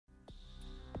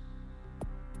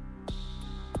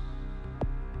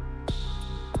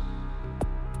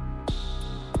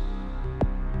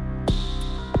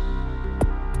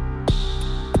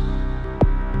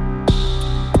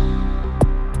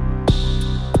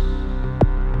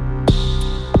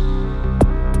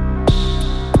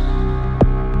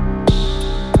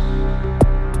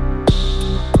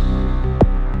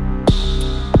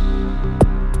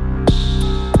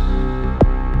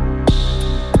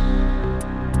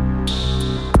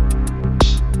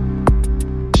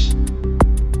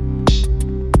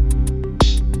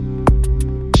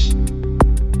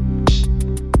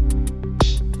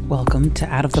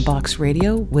to Out of the Box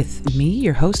Radio with me,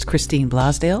 your host, Christine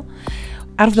Blasdale.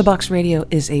 Out of the Box Radio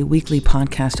is a weekly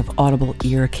podcast of audible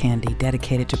ear candy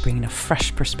dedicated to bringing a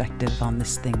fresh perspective on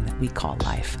this thing that we call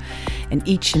life. And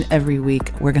each and every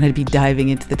week, we're going to be diving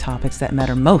into the topics that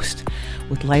matter most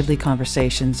with lively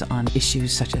conversations on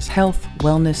issues such as health,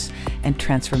 wellness, and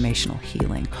transformational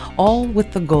healing, all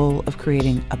with the goal of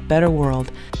creating a better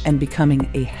world and becoming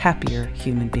a happier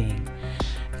human being.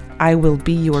 I will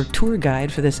be your tour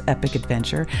guide for this epic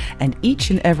adventure, and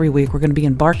each and every week we're going to be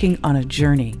embarking on a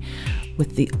journey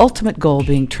with the ultimate goal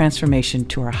being transformation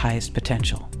to our highest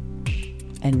potential.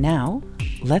 And now,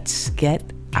 let's get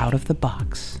out of the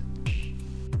box.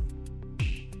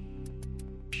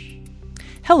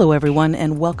 Hello, everyone,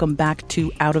 and welcome back to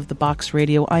Out of the Box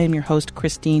Radio. I am your host,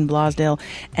 Christine Blasdale,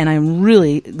 and I'm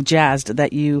really jazzed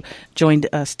that you joined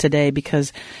us today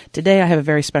because today I have a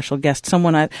very special guest,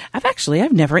 someone I've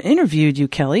never interviewed you,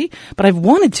 Kelly, but I've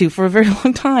wanted to for a very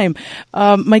long time.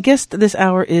 My guest this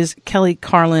hour is Kelly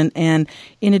Carlin, and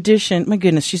in addition, my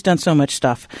goodness, she's done so much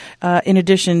stuff. In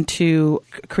addition to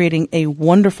creating a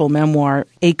wonderful memoir,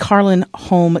 A Carlin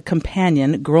Home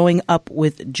Companion, Growing Up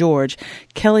with George,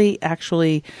 Kelly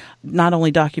actually not only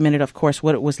documented, of course,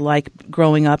 what it was like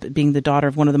growing up being the daughter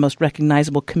of one of the most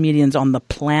recognizable comedians on the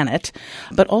planet,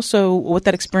 but also what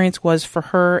that experience was for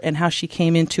her and how she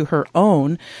came into her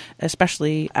own,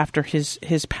 especially after his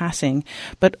passing.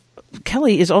 But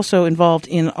Kelly is also involved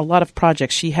in a lot of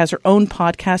projects. She has her own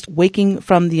podcast, Waking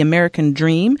from the American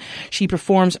Dream. She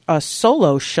performs a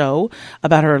solo show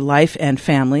about her life and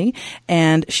family.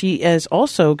 And she has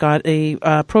also got a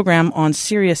program on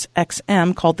Sirius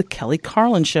XM called The Kelly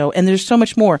Carlin Show. And there's so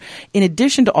much more. In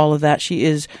addition to all of that, she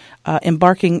is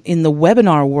embarking in the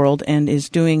webinar world and is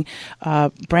doing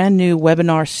a brand new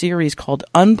webinar series called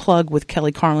Unplug with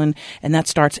Kelly Carlin, and that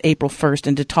starts April 1st.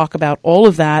 And to talk about all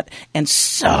of that and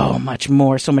so much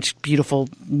more, so much beautiful,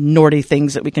 nerdy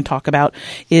things that we can talk about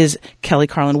is Kelly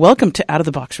Carlin. Welcome to Out of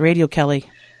the Box Radio, Kelly.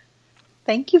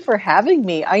 Thank you for having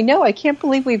me. I know, I can't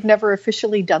believe we've never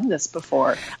officially done this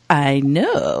before. I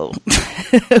know.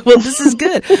 Well, this is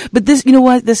good. But this, you know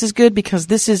what? This is good because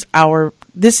this is ours.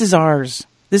 This is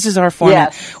our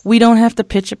format. Yes. We don't have to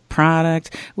pitch a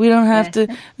product. We don't have to,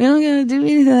 we don't got to do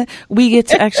anything like that. We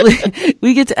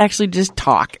get to actually just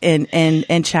talk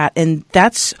and chat. And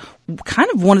that's kind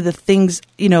of one of the things,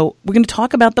 we're going to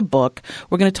talk about the book.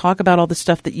 We're going to talk about all the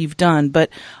stuff that you've done. But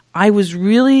I was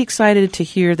really excited to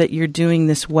hear that you're doing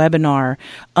this webinar,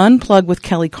 Unplug with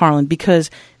Kelly Carlin, because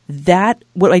that,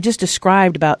 what I just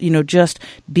described about, just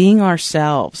being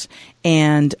ourselves.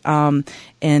 And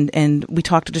we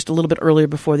talked just a little bit earlier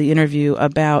before the interview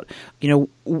about,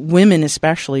 women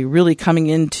especially really coming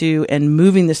into and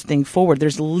moving this thing forward.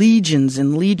 There's legions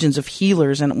and legions of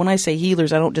healers. And when I say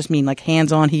healers, I don't just mean like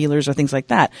hands-on healers or things like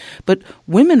that. But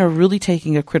women are really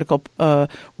taking a critical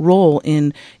role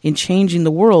in changing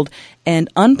the world.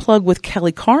 And Unplug with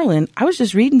Kelly Carlin, I was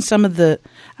just reading some of the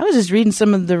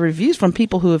reviews from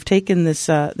people who have taken this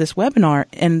webinar,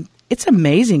 and it's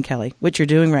amazing, Kelly, what you're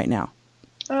doing right now.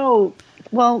 Oh,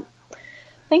 well,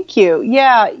 thank you.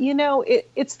 Yeah,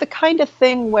 it's the kind of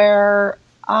thing where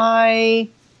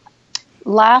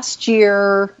last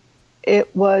year,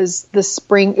 it was the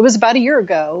spring, it was about a year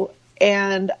ago,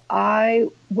 and I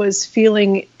was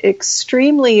feeling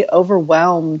extremely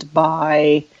overwhelmed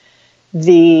by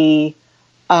the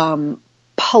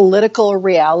political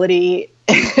reality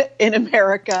in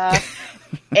America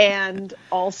and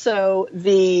also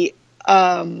the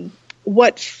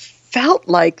what felt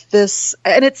like this,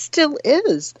 and it still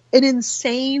is, an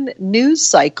insane news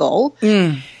cycle.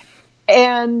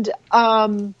 And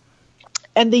the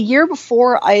year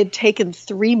before, I had taken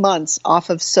 3 months off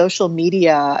of social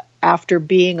media after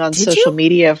being on social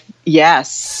media.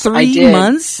 Yes, 3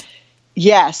 months?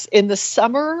 Yes. In the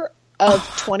summer of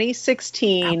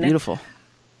 2016, how beautiful.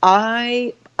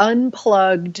 I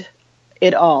unplugged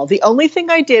it all. The only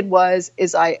thing I did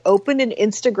is I opened an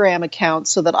Instagram account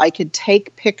so that I could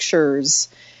take pictures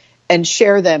and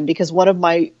share them, because one of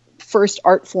my first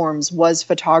art forms was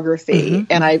photography,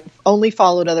 and I only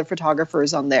followed other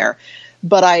photographers on there.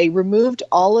 But I removed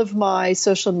all of my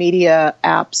social media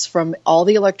apps from all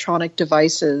the electronic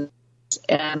devices,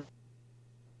 and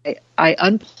I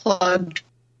unplugged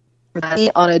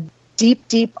on a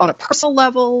deep, on a personal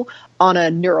level, on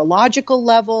a neurological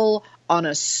level, on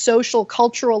a social,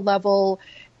 cultural level.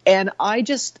 And I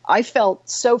felt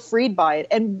so freed by it,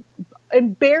 and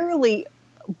barely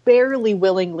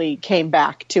willingly came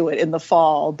back to it in the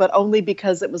fall, but only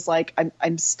because it was like,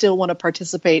 I still want to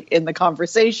participate in the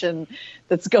conversation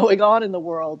that's going on in the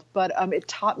world. But it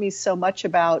taught me so much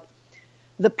about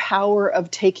the power of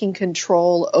taking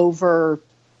control over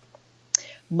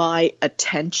my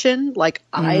attention. Like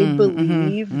I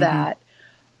believe that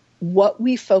what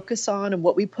we focus on and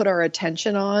what we put our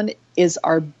attention on is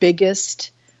our biggest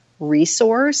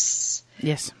resource.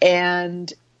 Yes.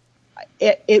 And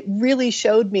it really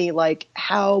showed me like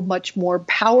how much more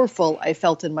powerful I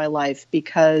felt in my life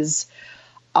because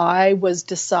I was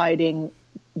deciding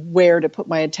where to put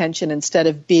my attention instead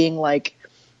of being like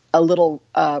a little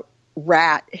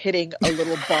rat hitting a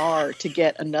little bar to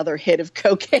get another hit of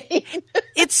cocaine.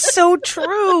 It's so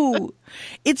true.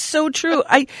 It's so true.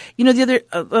 The other,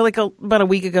 about a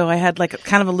week ago, I had like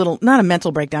kind of a little, not a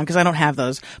mental breakdown because I don't have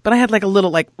those, but I had like a little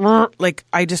like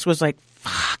I just was like,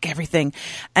 fuck everything.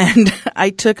 And I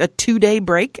took a 2-day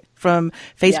break from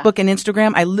Facebook and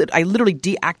Instagram. I literally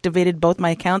deactivated both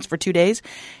my accounts for 2 days.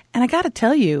 And I got to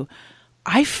tell you,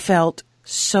 I felt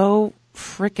so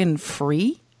freaking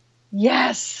free.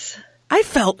 Yes. I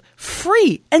felt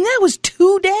free. And that was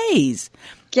 2 days.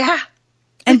 Yeah.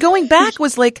 And going back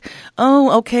was like,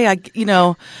 oh, okay. I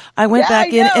went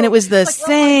back in and it was the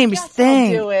same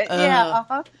thing. I'll do it.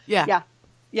 Yeah.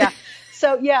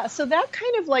 So that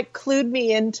kind of like clued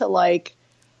me into like,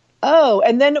 oh,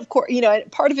 and then of course,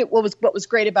 part of it, what was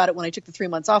great about it when I took the 3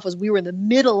 months off was we were in the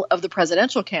middle of the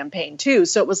presidential campaign too.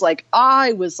 So it was like,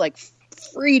 I was like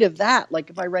freed of that.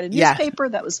 Like if I read a newspaper,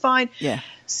 that was fine. Yeah.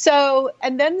 So,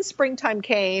 and then the springtime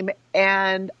came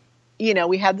and,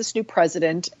 we had this new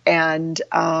president and,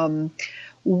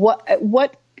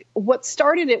 what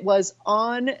started it was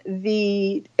on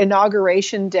the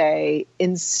inauguration day,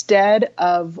 instead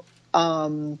of,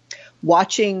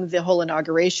 watching the whole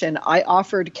inauguration, I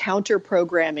offered counter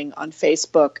programming on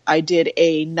Facebook. I did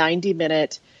a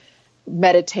 90-minute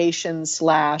meditation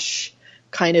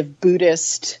 / kind of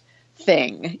Buddhist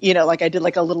thing, like I did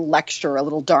like a little lecture, a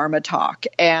little Dharma talk.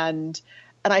 And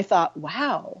I thought,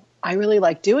 wow, I really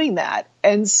like doing that.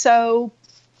 And so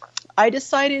I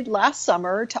decided last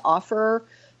summer to offer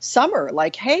summer,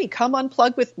 like, hey, come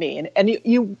unplug with me. And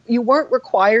you weren't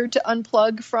required to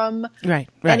unplug from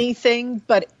anything,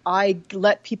 but I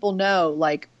let people know,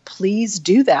 like, please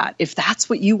do that. If that's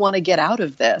what you want to get out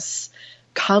of this,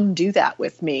 come do that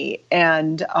with me.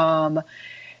 And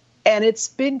it's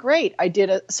been great.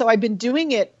 So I've been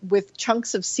doing it with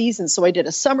chunks of seasons. So I did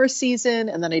a summer season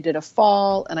and then I did a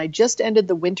fall and I just ended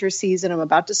the winter season. I'm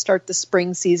about to start the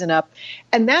spring season up.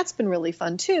 And that's been really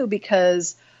fun too,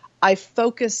 because I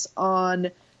focus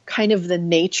on kind of the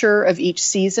nature of each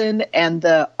season and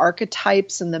the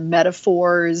archetypes and the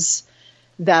metaphors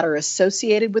that are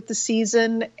associated with the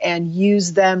season and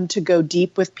use them to go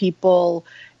deep with people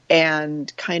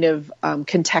and kind of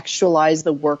contextualize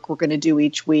the work we're going to do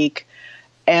each week.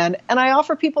 And I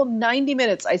offer people 90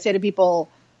 minutes. I say to people,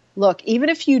 look, even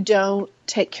if you don't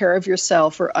take care of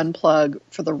yourself or unplug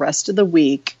for the rest of the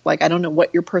week, like I don't know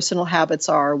what your personal habits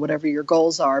are, whatever your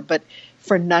goals are, but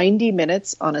for 90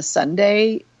 minutes on a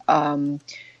Sunday,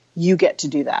 you get to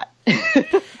do that.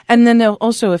 And then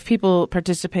also, if people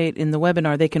participate in the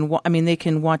webinar, they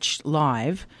can watch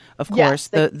live, of course,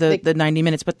 the 90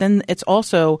 minutes. But then it's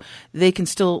also they can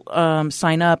still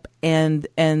sign up, and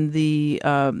the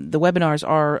webinars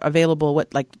are available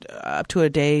up to a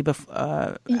day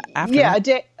after. Yeah, a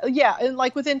day. Yeah, and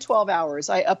like within 12 hours,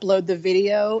 I upload the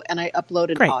video and I upload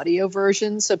an audio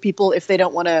version. So people, if they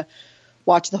don't want to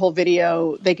watch the whole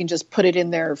video, they can just put it in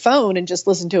their phone and just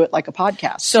listen to it like a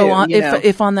podcast. So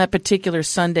if on that particular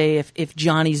Sunday, if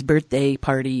Johnny's birthday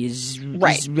party is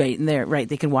right in there,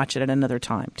 they can watch it at another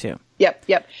time too.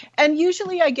 Yep. And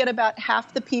usually I get about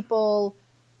half the people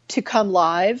to come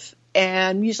live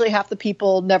and usually half the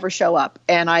people never show up.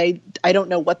 And I don't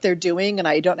know what they're doing and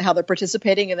I don't know how they're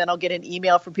participating. And then I'll get an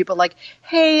email from people like,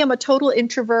 hey, I'm a total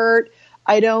introvert.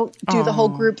 I don't do the whole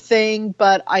group thing,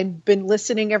 but I've been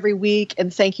listening every week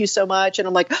and thank you so much. And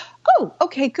I'm like, oh,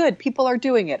 okay, good. People are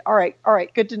doing it. All right.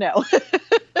 Good to know.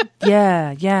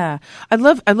 Yeah. I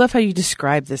love how you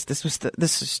describe this. This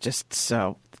is just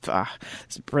so,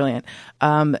 it's brilliant.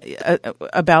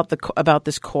 About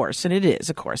this course. And it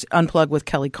is a course, Unplug with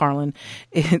Kelly Carlin.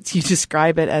 You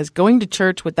describe it as going to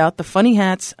church without the funny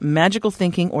hats, magical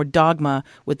thinking, or dogma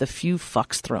with a few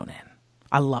fucks thrown in.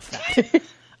 I love that.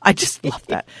 I just love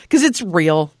that because it's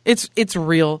real. It's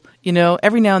real.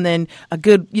 Every now and then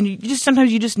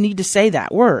sometimes you just need to say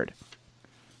that word.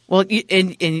 Well,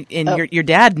 your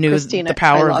dad knew Christina, the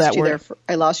power of that word.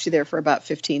 I lost you there for about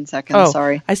 15 seconds.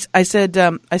 Sorry. I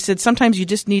said sometimes you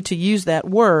just need to use that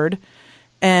word.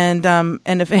 And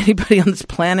if anybody on this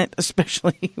planet,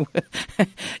 especially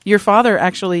your father,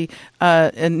 actually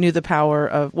knew the power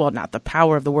of, well, not the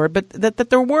power of the word, but that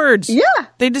they're words. Yeah,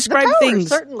 they describe things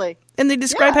certainly, and they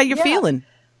describe how you're feeling.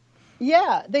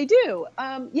 Yeah, they do.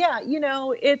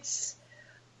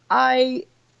 I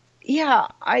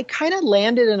I kind of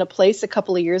landed in a place a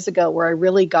couple of years ago where I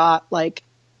really got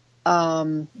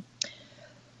um,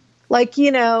 like,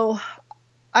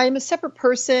 I'm a separate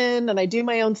person and I do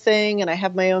my own thing and I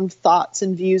have my own thoughts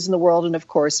and views in the world. And of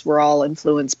course, we're all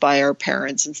influenced by our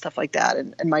parents and stuff like that.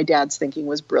 And my dad's thinking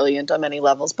was brilliant on many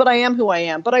levels, but I am who I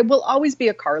am. But I will always be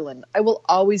a Carlin. I will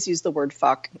always use the word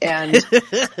fuck. And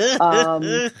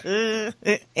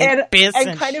and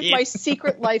kind of my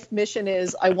secret life mission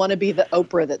is I want to be the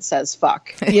Oprah that says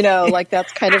fuck. Like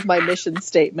that's kind of my mission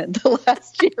statement the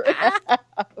last year and a half.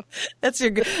 That's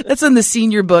in the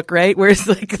senior book, right? Where it's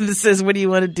like, this says, what do you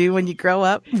want to do when you grow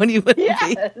up? When you want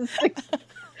to be?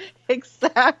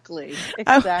 Exactly.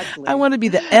 I want to be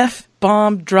the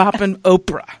F-bomb dropping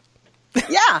Oprah.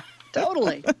 Yeah,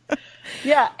 totally.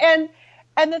 Yeah. And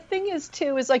the thing is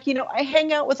too, is like, I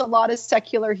hang out with a lot of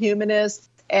secular humanists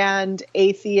and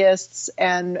atheists.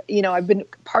 And, I've been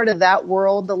part of that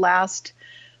world the last,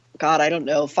 God, I don't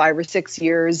know, 5 or 6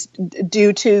 years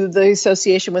due to the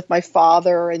association with my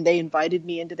father. And they invited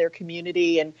me into their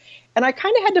community. And I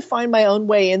kind of had to find my own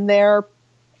way in there.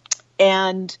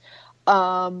 And,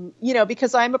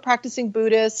 because I'm a practicing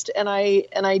Buddhist and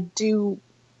I do,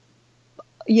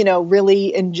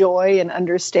 really enjoy and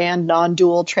understand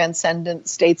non-dual transcendent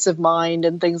states of mind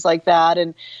and things like that.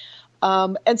 And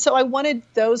so I wanted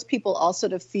those people also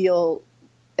to feel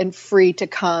and free to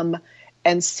come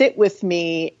and sit with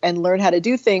me and learn how to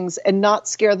do things and not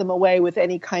scare them away with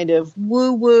any kind of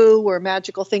woo-woo or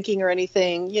magical thinking or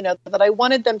anything, that I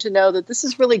wanted them to know that this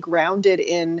is really grounded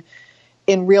in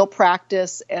real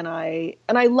practice. And I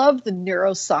love the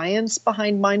neuroscience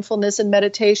behind mindfulness and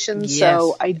meditation. Yes,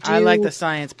 So I like the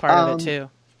science part of it too.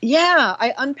 Yeah,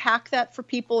 I unpack that for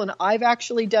people. And I've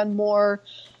actually done more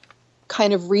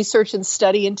kind of research and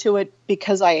study into it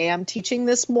because I am teaching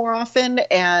this more often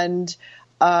and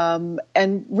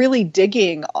really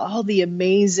digging all the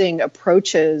amazing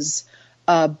approaches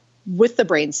with the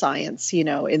brain science,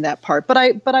 in that part. But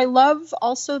I love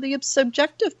also the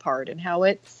subjective part and how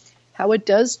it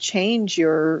does change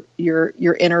your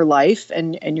inner life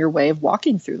and your way of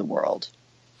walking through the world.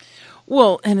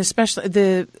 Well, and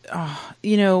especially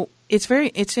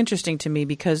it's interesting to me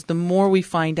because the more we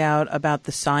find out about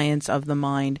the science of the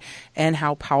mind and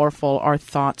how powerful our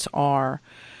thoughts are,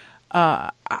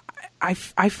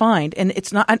 I find, and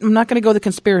I'm not going to go the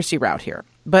conspiracy route here,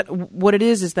 but what it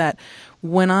is that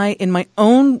when in my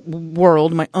own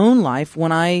world, my own life,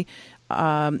 when I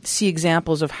see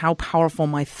examples of how powerful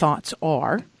my thoughts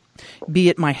are, be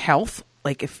it my health,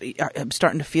 like if I'm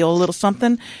starting to feel a little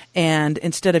something, and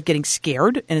instead of getting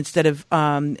scared and instead of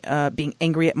being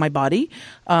angry at my body,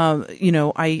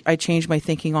 I change my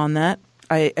thinking on that.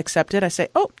 I accept it. I say,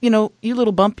 oh, you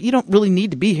little bump, you don't really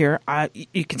need to be here.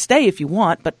 You can stay if you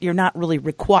want, but you're not really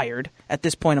required at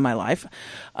this point in my life.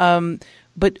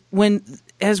 But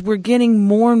as we're getting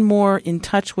more and more in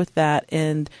touch with that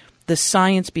and the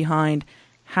science behind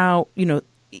how,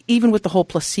 even with the whole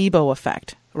placebo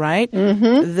effect, right?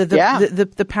 Mm-hmm.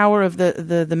 The power of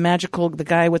the magical, the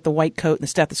guy with the white coat and the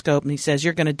stethoscope, and he says,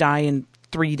 you're going to die in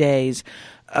 3 days.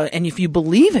 And if you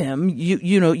believe him,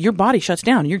 your body shuts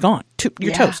down. You're gone.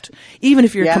 You're toast. Even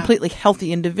if you're a completely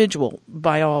healthy individual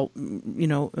by all,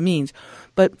 means.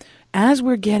 But as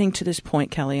we're getting to this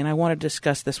point, Kelly, and I want to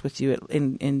discuss this with you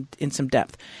in some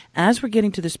depth, as we're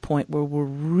getting to this point where we're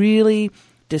really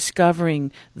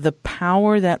discovering the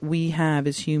power that we have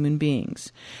as human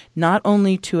beings, not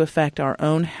only to affect our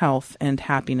own health and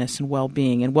happiness and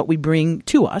well-being and what we bring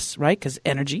to us, right? Because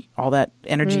energy, all that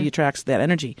energy attracts that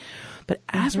energy. But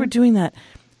as we're doing that,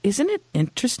 isn't it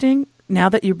interesting now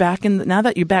that you're back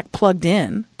plugged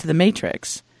in to the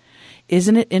matrix?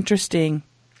 Isn't it interesting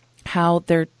how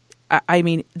it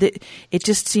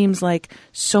just seems like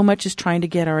so much is trying to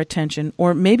get our attention,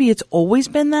 or maybe it's always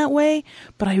been that way,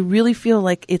 but I really feel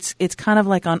like it's kind of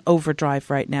like on overdrive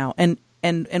right now. And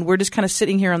we're just kind of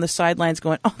sitting here on the sidelines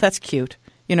going, oh, that's cute.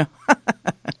 You're not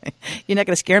going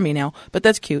to scare me now, but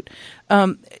that's cute.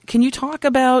 Can you talk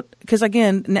about, because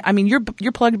again,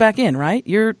 you're plugged back in, right?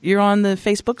 You're on the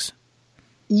Facebooks?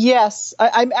 Yes,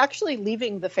 I'm actually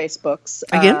leaving the Facebooks.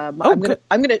 Again? I'm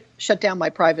going to shut down my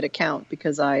private account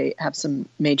because I have some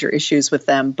major issues with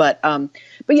them. But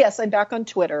yes, I'm back on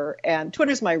Twitter, and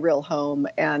Twitter's my real home.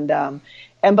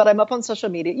 But I'm up on social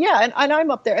media. Yeah, and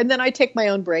I'm up there. And then I take my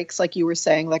own breaks, like you were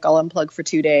saying, like I'll unplug for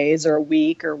 2 days or a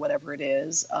week or whatever it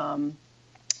is.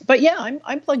 But yeah,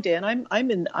 I'm plugged in.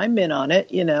 I'm in on it,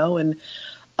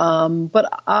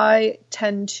 but I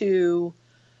tend to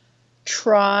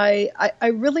try. I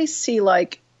really see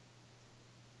like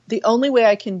the only way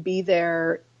I can be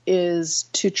there is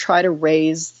to try to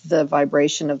raise the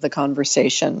vibration of the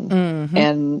conversation.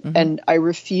 And I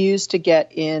refuse to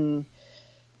get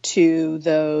into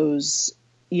those,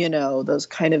 those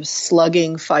kind of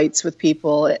slugging fights with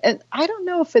people. And I don't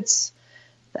know if it's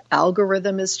the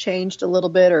algorithm has changed a little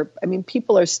bit, or, I mean,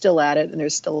 people are still at it and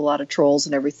there's still a lot of trolls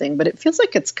and everything, but it feels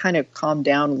like it's kind of calmed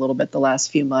down a little bit the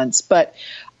last few months. But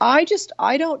I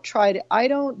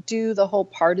don't do the whole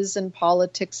partisan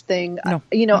politics thing.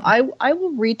 No. I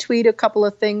will retweet a couple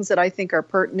of things that I think are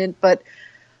pertinent, but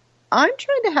I'm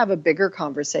trying to have a bigger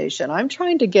conversation. I'm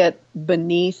trying to get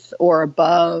beneath or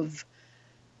above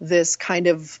this kind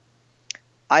of,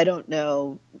 I don't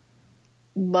know,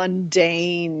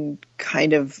 mundane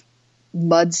kind of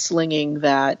mudslinging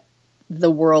that the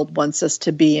world wants us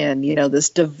to be in,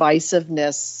 this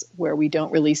divisiveness where we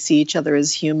don't really see each other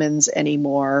as humans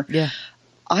anymore. Yeah.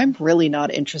 I'm really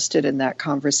not interested in that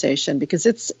conversation because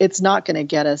it's not going to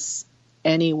get us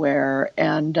anywhere.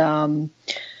 And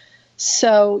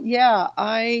so, yeah,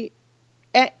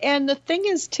 and the thing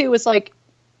is too, is like,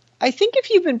 I think if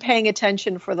you've been paying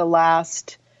attention for the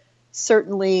last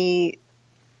certainly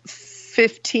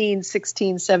 15,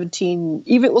 16, 17,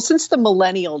 since the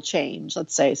millennial change,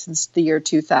 let's say, since the year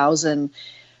 2000,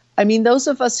 I mean, those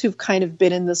of us who've kind of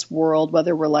been in this world,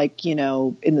 whether we're like,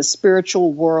 in the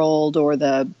spiritual world or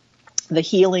the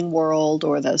healing world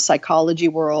or the psychology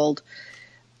world,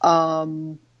 I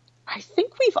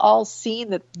think we've all seen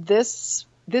that this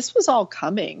was all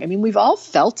coming. I mean, we've all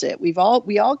felt it. We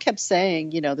all kept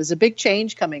saying, there's a big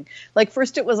change coming. Like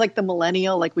first it was like the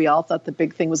millennial, like we all thought the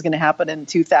big thing was going to happen in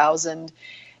 2000.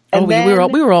 And we were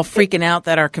all freaking out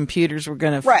that our computers were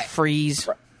going to freeze.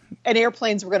 Right. And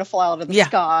airplanes were going to fly out of the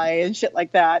sky and shit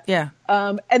like that. Yeah.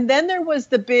 And then there was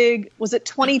the big, was it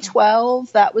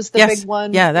 2012? That was the big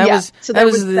one. Yeah, that was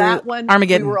that one.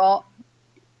 Armageddon. We were all,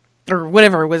 or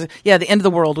whatever it was. Yeah, the end of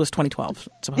the world was 2012.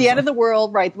 Supposedly. The end of the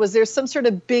world, right. Was there some sort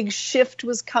of big shift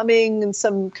was coming and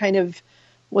some kind of,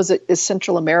 was it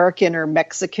Central American or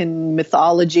Mexican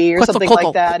mythology or something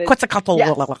like that? Yes.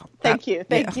 Thank you.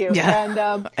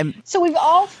 Yeah. And so we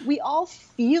all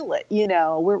feel it,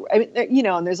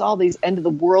 and there's all these end of the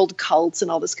world cults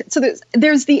and all this. So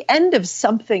there's the end of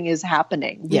something is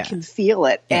happening. We can feel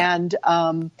it. Yeah.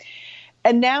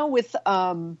 And now with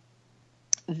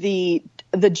the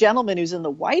gentleman who's in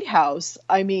the White House,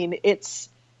 I mean, it's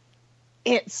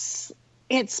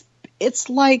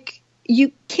like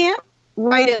you can't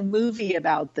write a movie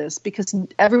about this because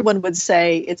everyone would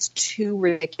say it's too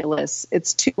ridiculous.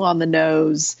 It's too on the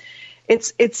nose.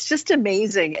 It's just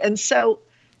amazing. And so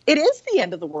it is the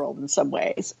end of the world in some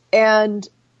ways. And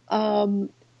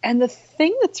the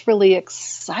thing that's really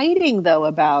exciting though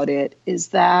about it is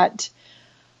that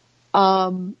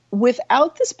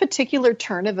without this particular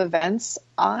turn of events,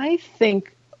 I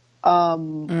think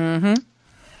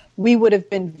we would have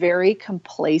been very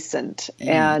complacent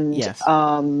and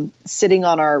resting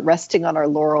on our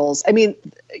laurels. I mean,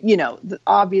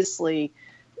 obviously,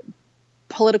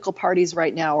 political parties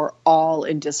right now are all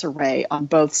in disarray on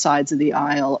both sides of the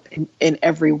aisle in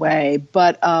every way.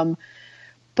 But I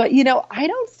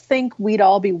don't think we'd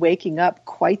all be waking up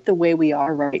quite the way we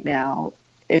are right now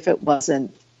if it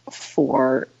wasn't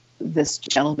for this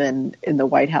gentleman in the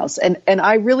White House. And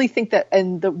I really think that,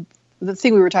 and the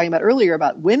thing we were talking about earlier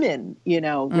about women,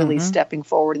 really stepping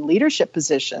forward in leadership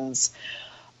positions.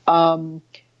 Women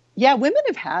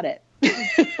have had it.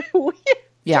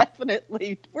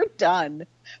 Definitely. We're done.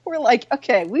 We're like,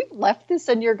 okay, we've left this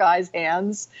in your guys'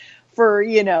 hands for,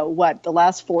 the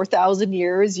last 4,000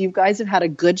 years. You guys have had a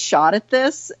good shot at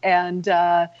this. And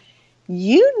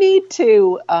you need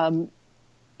to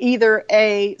either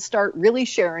A, start really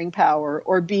sharing power,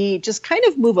 or B, just kind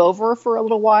of move over for a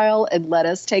little while and let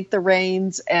us take the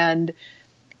reins and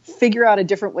figure out a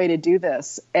different way to do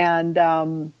this. And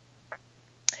I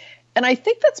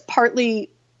think that's partly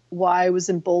why I was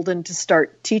emboldened to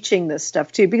start teaching this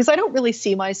stuff too, because I don't really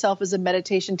see myself as a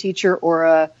meditation teacher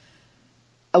or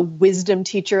a wisdom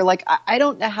teacher. Like I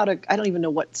don't even know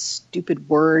what stupid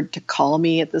word to call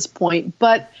me at this point,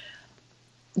 but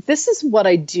this is what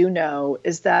I do know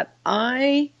is that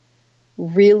I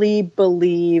really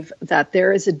believe that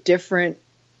there is a different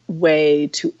way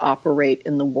to operate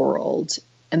in the world,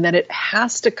 and that it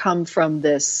has to come from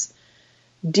this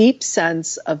deep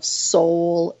sense of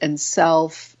soul and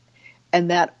self,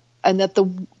 and that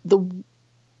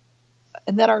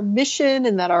our mission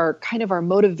and that our kind of our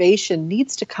motivation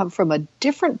needs to come from a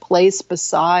different place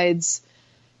besides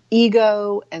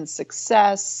ego and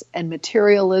success and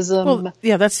materialism. Well,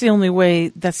 yeah, that's the only way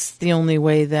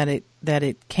that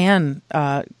it can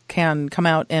come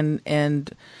out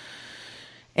and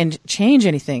and change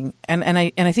anything. And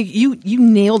I think you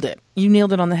nailed it. You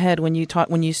nailed it on the head when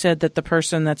you said that the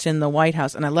person that's in the White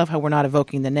House, and I love how we're not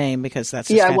evoking the name because that's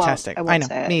just fantastic. I won't know,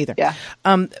 say it. Me either. Yeah.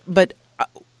 But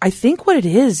I think what it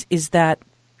is that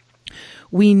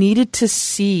we needed to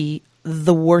see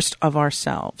the worst of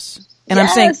ourselves. And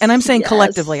I'm saying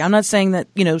collectively. I'm not saying that,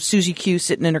 Susie Q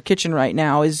sitting in her kitchen right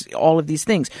now is all of these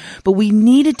things, but we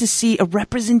needed to see a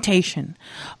representation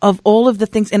of all of the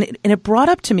things. And it brought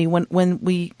up to me when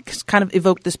we kind of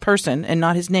evoked this person and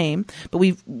not his name, but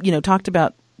we've, talked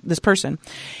about this person.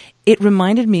 It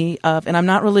reminded me of, and I'm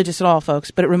not religious at all,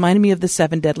 folks, but it reminded me of the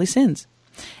 7 deadly sins,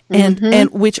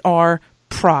 and which are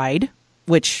pride,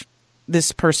 which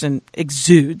this person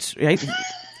exudes, right?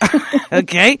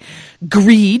 Okay.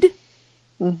 Greed.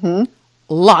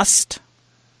 Lust,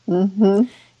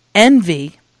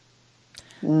 envy,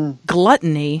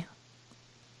 gluttony,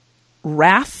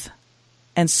 wrath,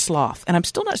 and sloth. And I'm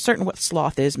still not certain what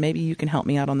sloth is. Maybe you can help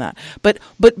me out on that. But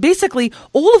basically,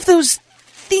 all of those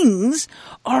things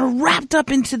are wrapped up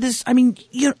into this. I mean,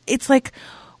 it's like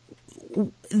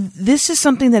this is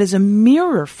something that is a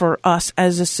mirror for us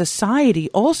as a society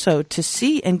also to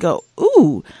see and go,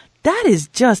 ooh, that is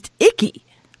just icky.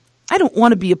 I don't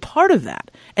want to be a part of that.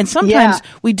 And sometimes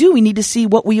we need to see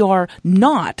what we are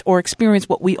not or experience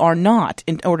what we are not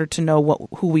in order to know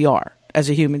who we are as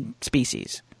a human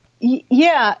species.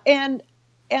 Yeah. And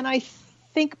I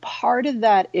think part of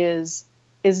that is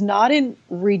not in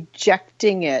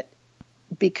rejecting it,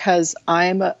 because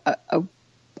I'm a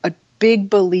big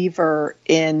believer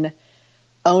in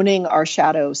owning our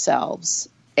shadow selves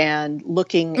and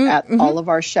looking at all of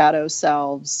our shadow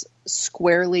selves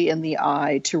squarely in the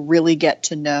eye to really get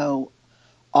to know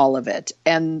all of it.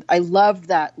 And I love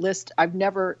that list. I've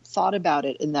never thought about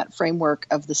it in that framework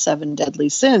of the 7 deadly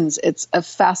sins. It's a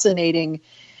fascinating,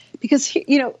 because,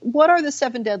 what are the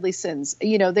 7 deadly sins?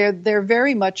 They're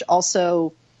very much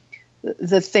also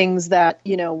the things that,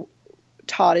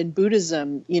 taught in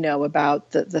Buddhism,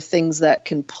 about the things that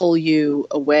can pull you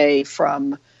away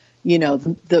from,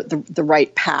 the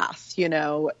right path,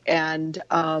 and,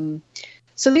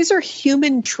 so these are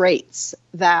human traits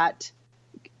that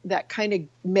kind of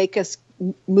make us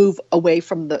move away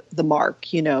from the mark,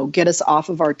 get us off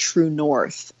of our true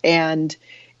north. And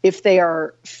if they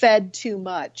are fed too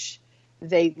much,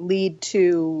 they lead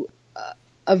to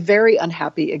a very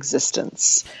unhappy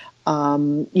existence.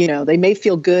 They may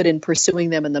feel good in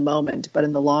pursuing them in the moment, but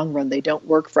in the long run, they don't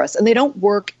work for us. And they don't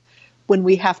work when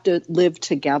we have to live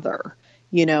together.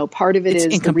 Part of it is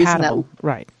incompatible. The reason that,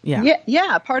 right. Yeah.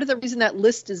 Yeah. Part of the reason that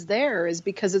list is there is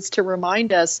because it's to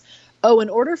remind us, in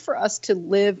order for us to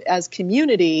live as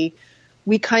community,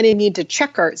 we kind of need to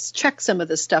check some of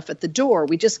the stuff at the door.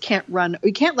 We just can't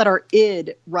let our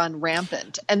id run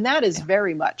rampant. And that is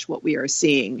very much what we are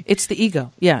seeing. It's the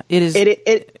ego. Yeah, it is.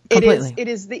 It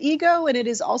is the ego, and it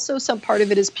is also some part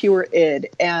of it is pure id.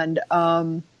 And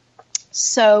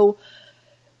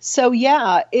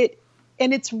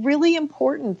and it's really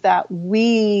important that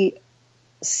we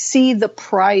see the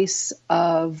price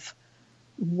of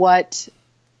what,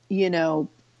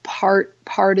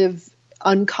 part of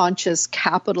unconscious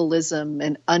capitalism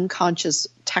and unconscious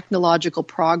technological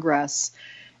progress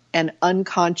and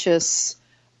unconscious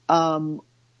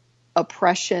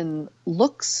oppression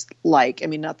looks like. I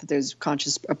mean, not that there's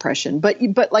conscious oppression,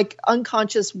 but like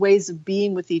unconscious ways of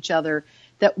being with each other,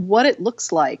 that what it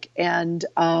looks like. And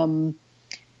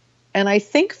I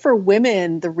think for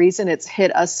women, the reason it's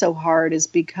hit us so hard is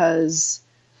because,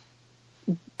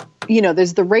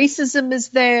 there's the racism is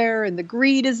there and the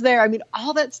greed is there. I mean,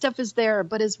 all that stuff is there.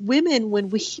 But as women,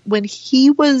 when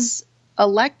he was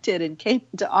elected and came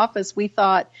into office, we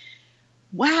thought,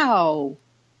 wow,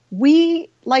 we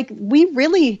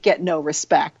really get no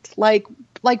respect. Like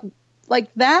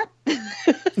that.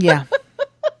 Yeah.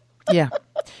 Yeah.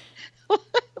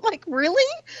 Like,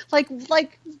 really? Like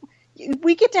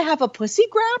we get to have a pussy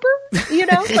grabber,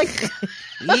 like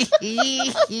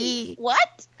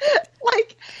what?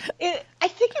 Like, I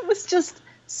think it was just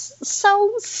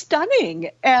so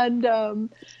stunning. And,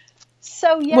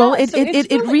 well,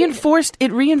 it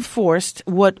reinforced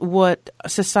what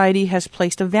society has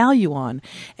placed a value on,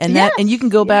 and and you can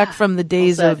go back from the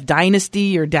days of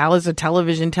Dynasty or Dallas of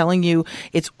Television telling you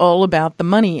it's all about the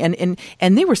money, and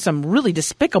there were some really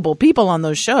despicable people on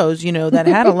those shows, that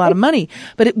had a lot of money.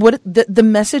 But the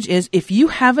message is, if you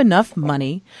have enough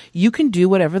money, you can do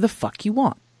whatever the fuck you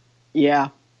want. Yeah.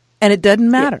 And it doesn't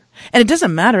matter. Yeah. And it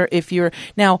doesn't matter if you're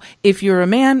a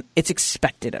man, it's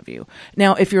expected of you.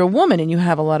 Now, if you're a woman and you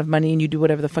have a lot of money and you do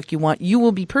whatever the fuck you want, you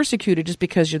will be persecuted just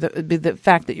because you're the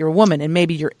fact that you're a woman and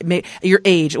maybe your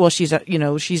age. Well, she's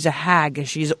a hag,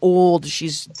 she's old,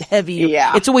 she's heavy.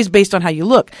 Yeah. It's always based on how you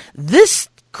look. This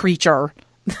creature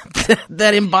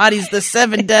that embodies the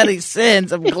 7 deadly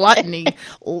sins of gluttony,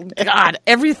 God,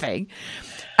 everything.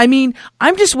 I mean,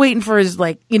 I'm just waiting for his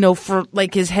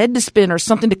his head to spin or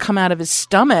something to come out of his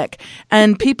stomach,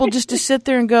 and people just to sit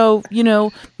there and go,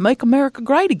 make America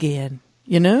great again.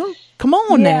 Come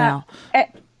on now. And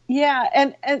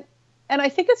I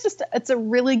think it's a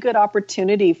really good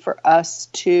opportunity for us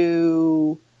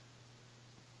to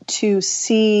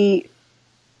see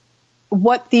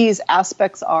what these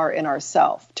aspects are in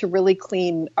ourselves, to really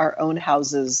clean our own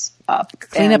houses up,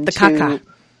 clean up the caca.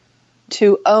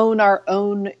 To own our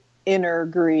own inner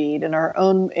greed and our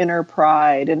own inner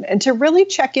pride, and to really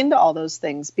check into all those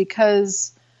things,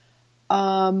 because,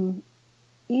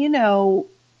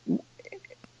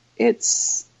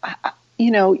 it's,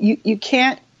 you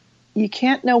can't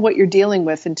know what you're dealing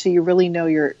with until you really know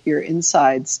your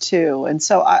insides too. And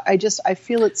so I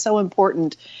feel it's so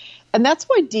important. And that's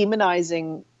why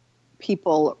demonizing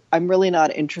people, I'm really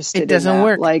not interested in. It doesn't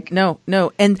work. Like, no.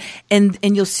 And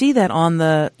you'll see that on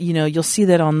the,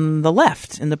 the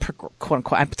left, in the quote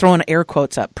unquote, I'm throwing air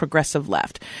quotes up, progressive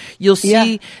left. You'll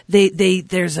see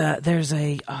there's a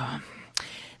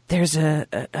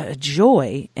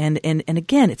joy, and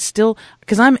again, it's still,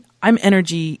 because I'm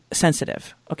energy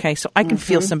sensitive. Okay. So I can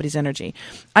feel somebody's energy.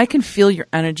 I can feel your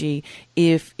energy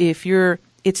if you're,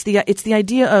 it's the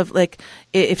idea of, like,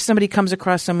 if somebody comes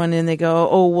across someone and they go,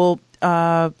 oh, well,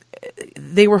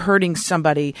 they were hurting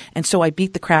somebody, and so I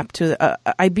beat the crap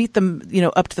I beat them,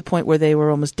 up to the point where they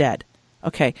were almost dead.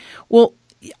 Okay. Well,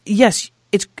 yes,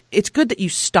 it's good that you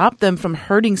stopped them from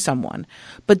hurting someone,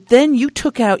 but then you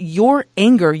took out your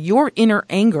anger, your inner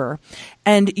anger,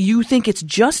 and you think it's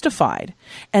justified.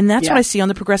 And that's what I see on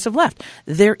the progressive left.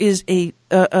 There is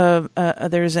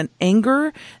there's an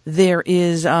anger. There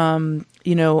is,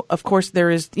 of course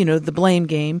there is, the blame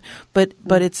game,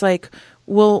 but it's like,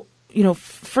 well,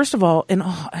 first of all, and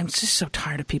I'm just so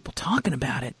tired of people talking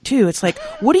about it too. It's like,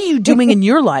 what are you doing in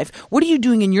your life? What are you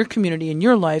doing in your community, in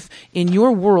your life, in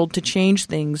your world to change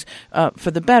things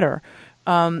for the better?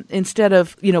 Instead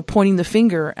of, pointing the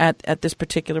finger at this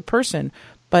particular person.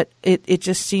 But it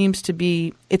just seems to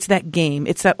be, it's that game.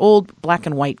 It's that old black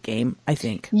and white game, I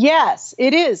think. Yes,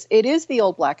 it is. It is the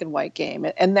old black and white game.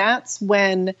 And that's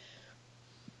when,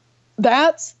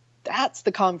 that's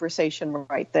the conversation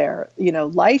right there.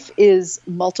 Life is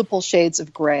multiple shades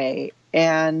of gray.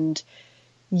 And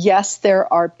yes,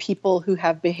 there are people who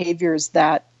have behaviors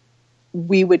that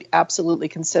we would absolutely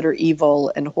consider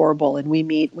evil and horrible. And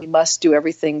we must do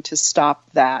everything to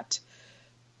stop that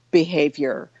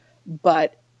behavior.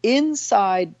 But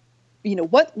inside,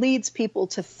 what leads people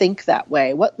to think that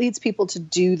way? What leads people to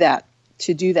do that,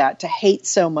 to hate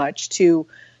so much, to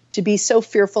be so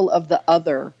fearful of the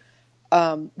other?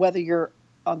 Whether you're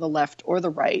on the left or the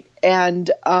right, and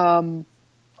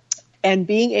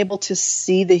being able to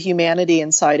see the humanity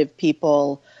inside of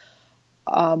people.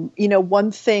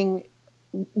 One thing,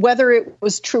 whether it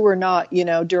was true or not,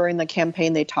 during the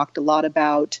campaign, they talked a lot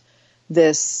about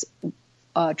this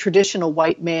traditional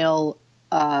white male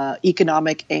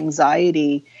economic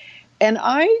anxiety. And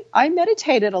I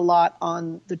meditated a lot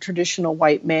on the traditional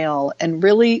white male and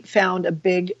really found a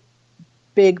big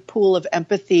pool of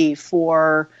empathy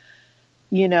for,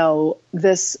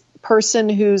 this person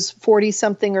who's 40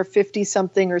 something or 50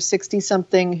 something or 60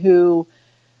 something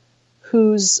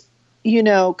whose,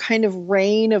 kind of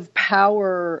reign of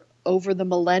power over the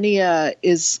millennia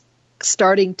is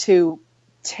starting to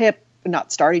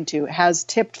has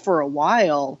tipped for a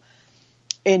while.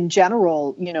 In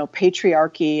general,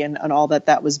 patriarchy and all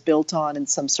that was built on in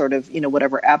some sort of,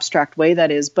 whatever abstract way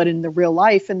that is, but in the real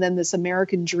life, and then this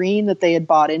American dream that they had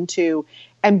bought into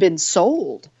and been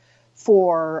sold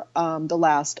for the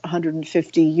last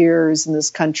 150 years in this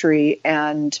country,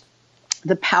 and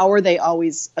the power they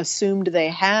always assumed they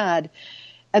had.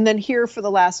 And then here for the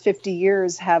last 50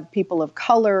 years have people of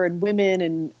color and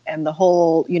women and the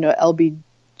whole,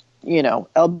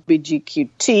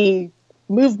 LGBTQ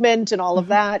movement and all of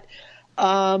that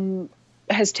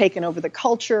has taken over the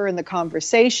culture and the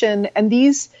conversation. And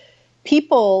these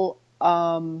people,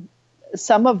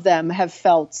 some of them have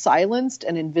felt silenced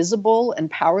and invisible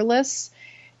and powerless.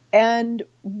 And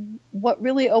what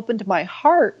really opened my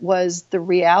heart was the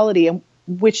reality, and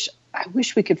which I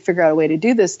wish we could figure out a way to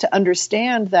do this, to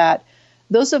understand that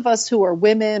those of us who are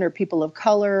women or people of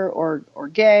color or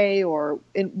gay or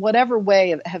in whatever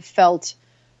way have felt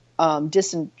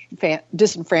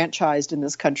disenfranchised in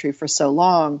this country for so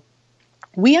long,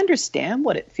 we understand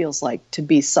what it feels like to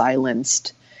be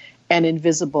silenced and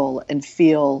invisible and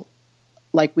feel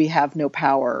like we have no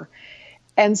power.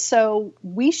 And so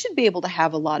we should be able to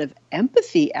have a lot of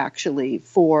empathy, actually,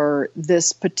 for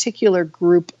this particular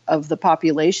group of the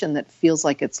population that feels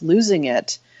like it's losing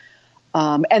it.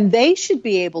 And they should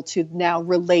be able to now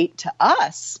relate to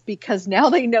us because now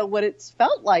they know what it's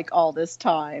felt like all this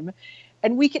time.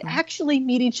 And we can actually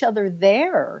meet each other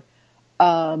there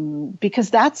because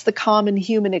that's the common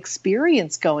human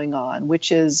experience going on,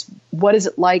 which is what is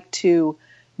it like to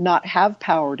not have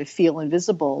power, to feel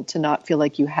invisible, to not feel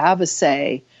like you have a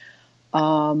say.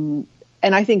 And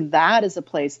I think that is a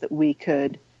place that we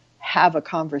could have a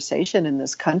conversation in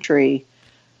this country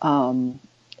and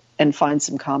find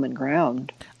some common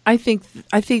ground. I think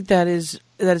that is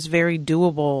very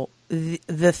doable.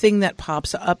 The thing that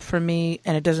pops up for me,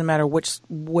 and it doesn't matter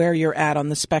where you're at on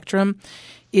the spectrum,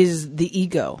 is the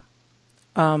ego.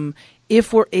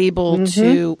 If we're able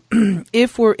to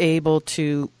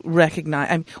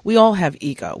recognize, we all have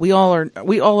ego. We all are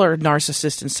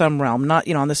narcissists in some realm, not,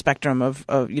 on the spectrum of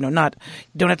not,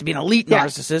 don't have to be an elite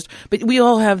narcissist, but we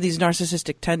all have these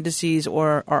narcissistic tendencies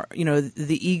or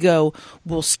the ego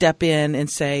will step in and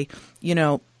say,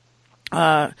 it'll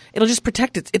just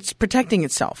protect it's protecting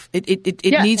itself. It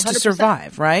needs 100%. To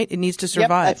survive, right? It needs to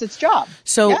survive. Yep, that's its job.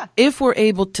 So if we're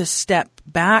able to step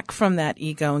back from that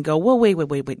ego and go, well, wait,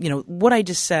 what I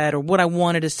just said or what I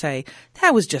wanted to say,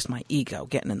 that was just my ego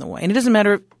getting in the way. And it doesn't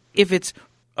matter if it's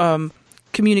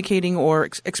communicating or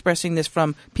expressing this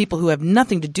from people who have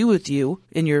nothing to do with you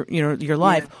in your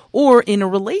life or in a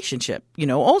relationship,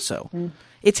 also. Mm.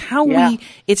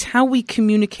 It's how we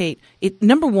communicate.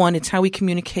 Number one, it's how we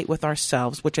communicate with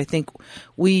ourselves, which I think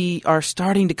we are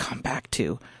starting to come back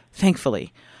to,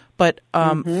 thankfully. But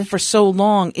for so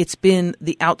long, it's been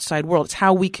the outside world. It's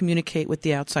how we communicate with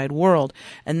the outside world,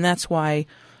 and that's why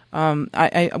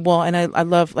I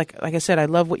love, like I said, I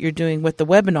love what you're doing with the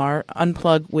webinar,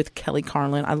 Unplug with Kelly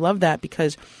Carlin. I love that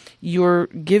because you're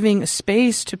giving a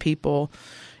space to people,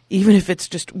 even if it's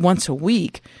just once a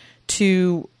week,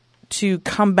 to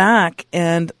come back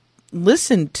and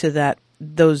listen to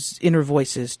those inner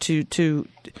voices, to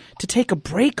take a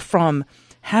break from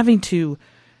having to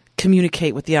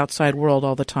communicate with the outside world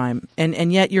all the time,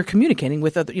 and yet you're communicating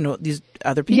with other, these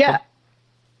other people.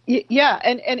 Yeah,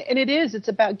 and it's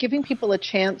about giving people a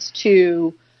chance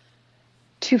to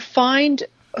find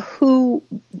who,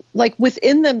 like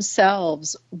within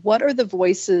themselves, what are the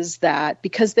voices that,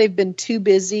 because they've been too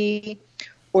busy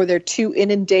or they're too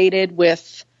inundated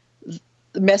with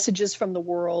messages from the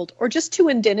world, or just too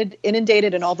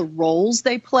inundated in all the roles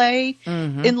they play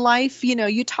in life.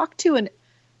 You talk to an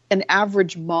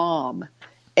average mom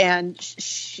and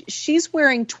she's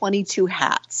wearing 22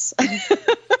 hats.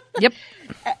 Yep.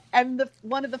 And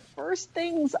one of the first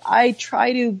things I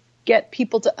try to get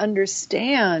people to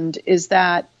understand is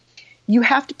that you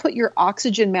have to put your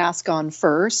oxygen mask on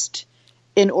first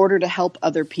in order to help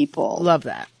other people. Love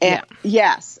that. And,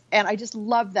 yes. And I just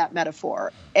love that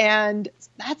metaphor. And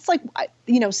that's like,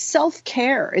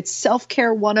 self-care. It's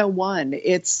self-care 101.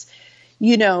 It's,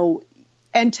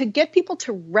 and to get people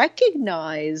to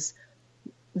recognize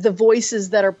the voices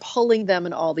that are pulling them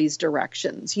in all these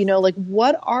directions, like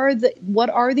what are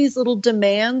these little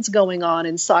demands going on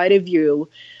inside of you,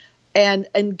 and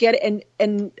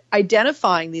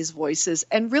identifying these voices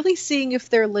and really seeing if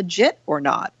they're legit or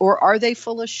not, or are they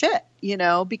full of shit,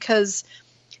 because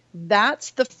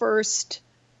that's the first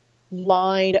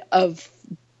line of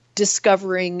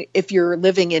discovering if you're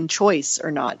living in choice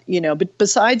or not, but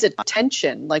besides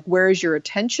attention, like where is your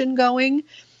attention going?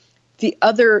 The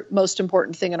other most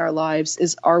important thing in our lives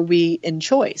is, are we in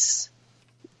choice?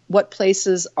 What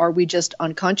places are we just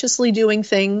unconsciously doing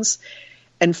things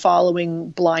and following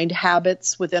blind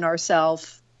habits within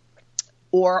ourselves?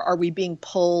 Or are we being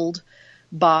pulled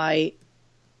by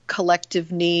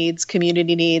collective needs,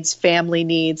 community needs, family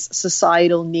needs,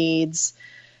 societal needs?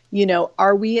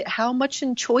 How much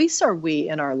in choice are we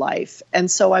in our life?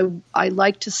 And so I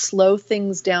like to slow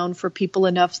things down for people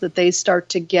enough that they start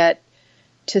to get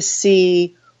to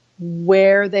see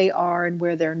where they are and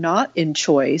where they're not in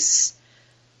choice,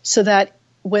 so that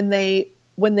when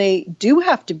they do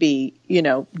have to be,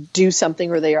 do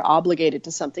something, or they are obligated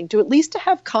to something, to at least to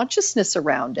have consciousness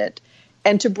around it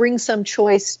and to bring some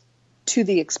choice to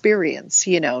the experience,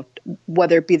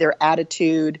 whether it be their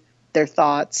attitude, their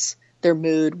thoughts, their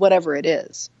mood, whatever it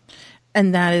is.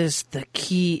 And that is the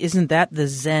key. Isn't that the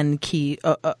Zen key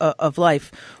of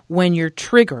life? When you're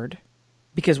triggered,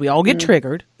 because we all get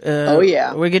triggered. Oh,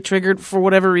 yeah. We get triggered for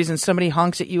whatever reason. Somebody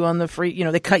honks at you on the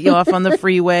they cut you off on the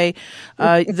freeway.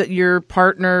 Your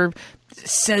partner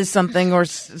says something, or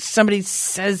somebody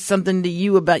says something to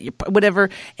you about your whatever,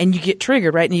 and you get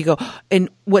triggered, right? And you go, and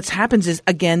what happens is,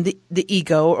 again, the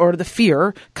ego or the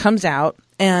fear comes out.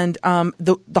 And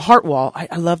the heart wall,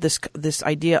 I love this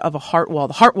idea of a heart wall.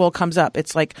 The heart wall comes up.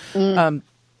 It's like,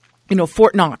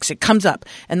 Fort Knox. It comes up,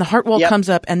 and the heart wall comes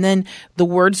up, and then the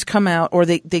words come out, or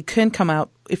they can come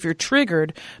out if you're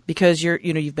triggered because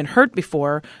you've been hurt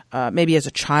before. Maybe as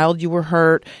a child you were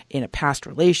hurt in a past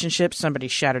relationship. Somebody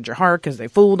shattered your heart because they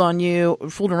fooled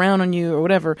around on you, or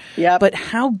whatever. Yep. But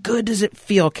how good does it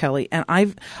feel, Kelly? And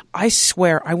I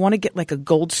swear I want to get like a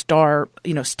gold star,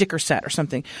 sticker set or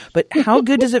something. But how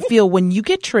good does it feel when you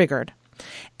get triggered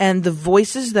and the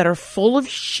voices that are full of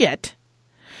shit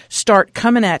start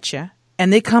coming at you,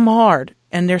 and they come hard,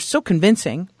 and they're so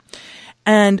convincing.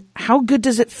 And how good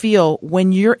does it feel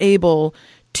when you're able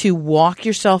to walk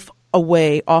yourself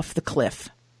away off the cliff?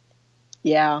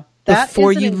 Yeah.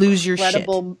 Before you lose your shit.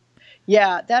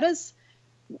 Yeah, that is,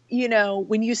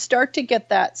 when you start to get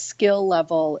that skill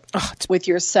level with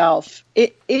yourself,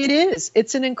 it is.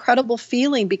 It's an incredible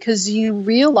feeling because you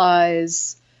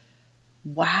realize,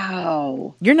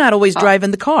 wow. You're not always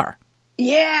driving the car.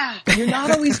 Yeah, you're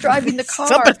not always driving the car.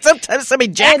 Sometimes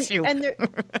somebody jacks you. And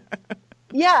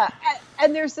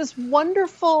there's this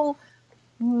wonderful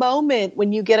moment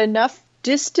when you get enough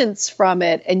distance from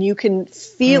it and you can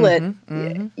feel it.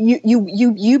 Mm-hmm.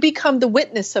 You become the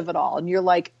witness of it all, and you're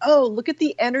like, oh, look at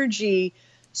the energy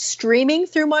streaming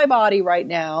through my body right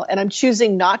now, and I'm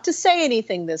choosing not to say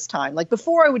anything this time. Like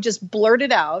before, I would just blurt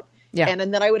it out. Yeah.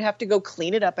 And then I would have to go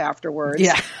clean it up afterwards.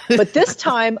 Yeah. But this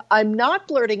time I'm not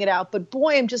blurting it out, but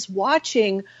boy, I'm just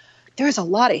watching. There's a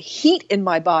lot of heat in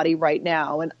my body right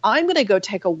now. And I'm going to go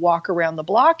take a walk around the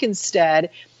block instead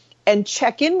and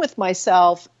check in with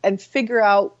myself and figure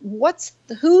out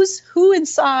who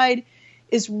inside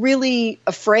is really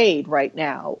afraid right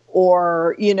now,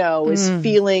 or, is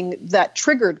feeling that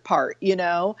triggered part,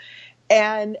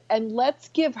 and let's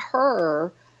give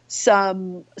her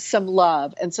some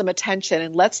love and some attention,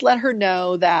 and let's let her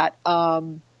know that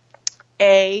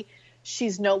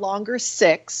she's no longer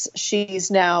 6,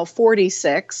 she's now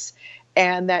 46,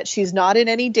 and that she's not in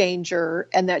any danger,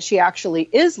 and that she actually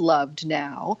is loved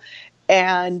now,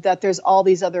 and that there's all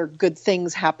these other good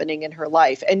things happening in her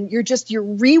life, and you're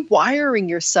rewiring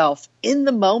yourself in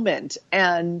the moment.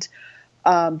 And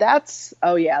that's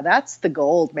the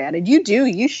gold, man. And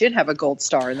you should have a gold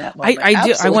star in that moment. I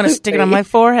do. I want to stick it on my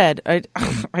forehead.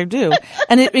 I do.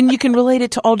 And you can relate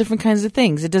it to all different kinds of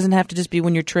things. It doesn't have to just be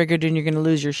when you're triggered and you're going to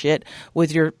lose your shit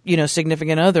with your,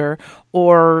 significant other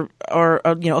or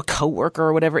a coworker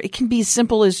or whatever. It can be as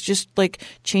simple as just like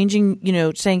changing,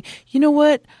 saying, you know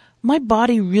what, my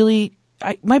body really,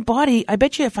 I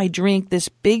bet you if I drink this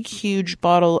big, huge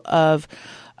bottle of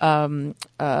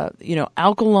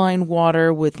alkaline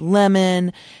water with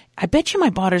lemon, I bet you my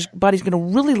body's going to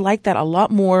really like that a lot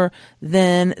more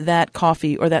than that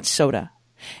coffee or that soda.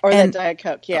 Or that Diet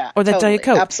Coke, yeah. Or that totally, Diet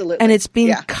Coke. Absolutely. And it's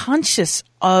being conscious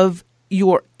of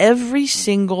your every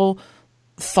single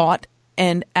thought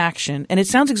and action. And it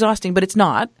sounds exhausting, but it's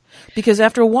not. Because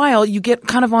after a while, you get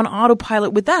kind of on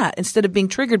autopilot with that. Instead of being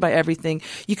triggered by everything,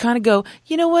 you kind of go,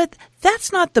 you know what?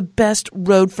 That's not the best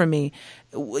road for me.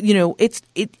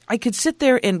 I could sit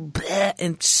there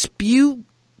and spew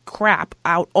crap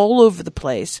out all over the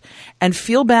place and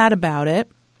feel bad about it.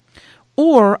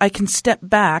 Or I can step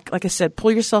back, like I said,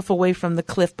 pull yourself away from the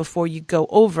cliff before you go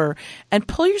over, and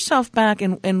pull yourself back.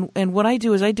 And what I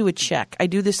do is I do a check. I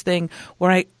do this thing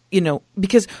where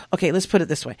because, okay, let's put it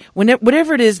this way.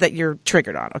 Whatever it is that you're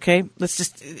triggered on, okay? Let's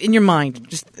just, in your mind,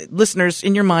 just listeners,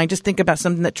 in your mind, just think about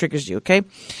something that triggers you, okay?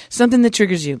 Something that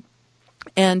triggers you.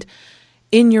 And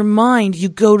in your mind, you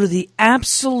go to the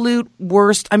absolute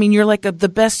worst. I mean, you're like the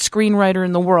best screenwriter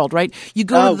in the world, right? You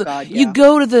go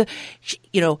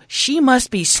she must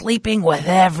be sleeping with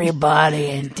everybody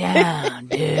in town,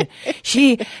 dude.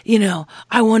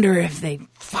 I wonder if they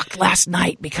fucked last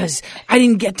night because I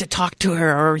didn't get to talk to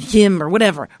her or him or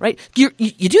whatever, right? You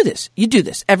do this. You do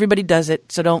this. Everybody does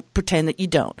it, so don't pretend that you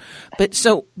don't. But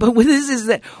with this is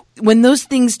that when those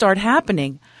things start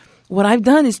happening, what I've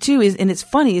done and it's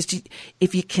funny,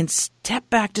 if you can step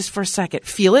back just for a second,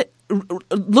 feel it,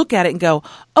 look at it and go,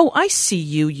 oh, I see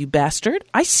you, you bastard.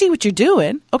 I see what you're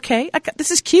doing. Okay,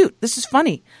 this is cute. This is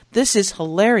funny. This is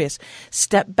hilarious.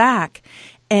 Step back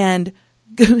and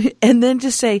then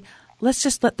just say, let's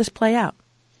just let this play out.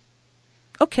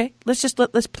 okay,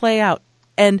 let's play out.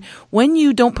 And when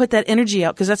you don't put that energy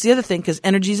out, because that's the other thing, because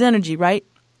energy's energy, right?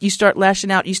 You start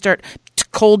lashing out. You start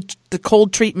the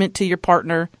cold treatment to your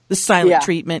partner, the silent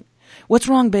treatment. What's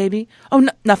wrong, baby? Oh,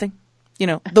 nothing. You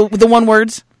know, the one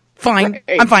words. Fine.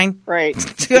 Right. I'm fine.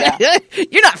 Right. Yeah.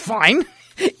 You're not fine.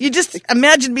 You just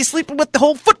imagine me sleeping with the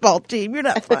whole football team. You're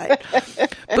not fine.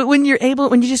 But when you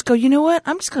just go, you know what?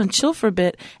 I'm just going to chill for a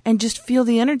bit and just feel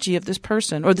the energy of this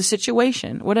person or the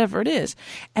situation, whatever it is.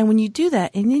 And when you do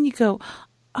that, and then you go,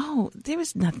 oh, there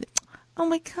was nothing. Oh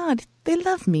my God, they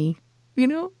love me. You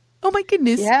know? Oh my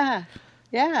goodness. Yeah.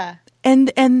 Yeah.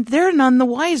 And they're none the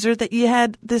wiser that you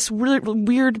had this really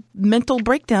weird mental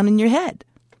breakdown in your head.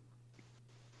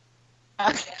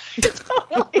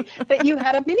 Totally. That you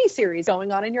had a mini series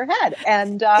going on in your head.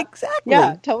 And exactly.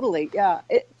 Yeah, totally. Yeah.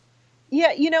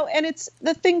 You know, and it's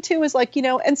the thing too is like, you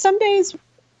know, and some days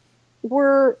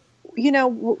we're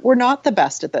not the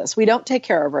best at this. We don't take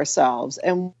care of ourselves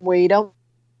and we don't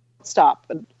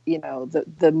stop, you know,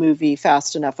 the movie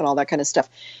fast enough and all that kind of stuff.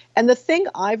 And the thing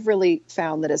I've really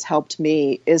found that has helped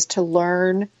me is to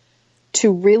learn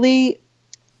to really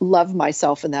love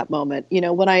myself in that moment. You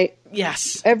know, when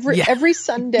every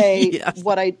Sunday,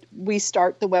 we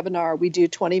start the webinar, we do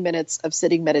 20 minutes of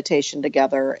sitting meditation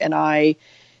together, and I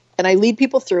lead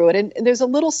people through it. And there's a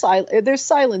little there's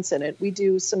silence in it. We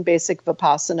do some basic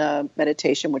Vipassana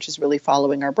meditation, which is really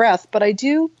following our breath. But I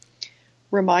do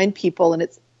remind people, and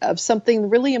it's of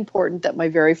something really important that my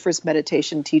very first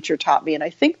meditation teacher taught me. And I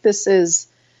think this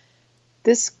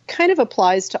kind of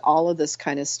applies to all of this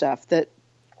kind of stuff.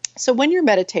 So when you're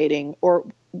meditating, or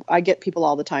I get people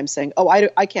all the time saying, oh,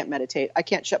 I can't meditate. I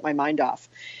can't shut my mind off.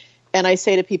 And I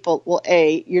say to people, well,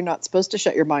 you're not supposed to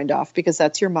shut your mind off, because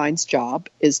that's your mind's job,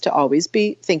 is to always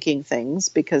be thinking things,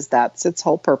 because that's its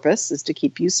whole purpose, is to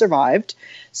keep you survived.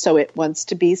 So it wants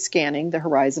to be scanning the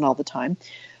horizon all the time.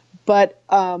 But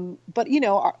you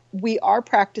know, we are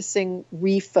practicing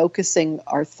refocusing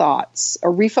our thoughts,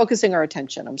 or refocusing our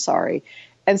attention. I'm sorry.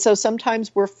 And so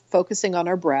sometimes we're focusing on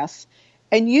our breath,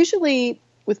 and usually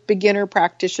with beginner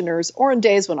practitioners, or in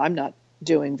days when I'm not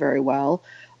doing very well,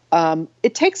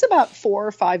 it takes about 4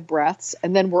 or 5 breaths,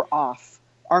 and then we're off.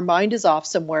 Our mind is off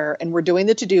somewhere, and we're doing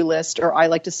the to-do list, or I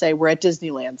like to say we're at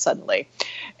Disneyland suddenly,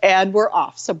 and we're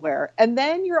off somewhere. And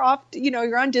then you're off, you know,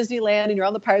 you're on Disneyland and you're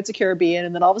on the Pirates of the Caribbean,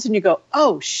 and then all of a sudden you go,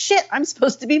 oh shit, I'm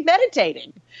supposed to be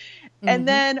meditating. Mm-hmm. And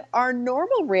then our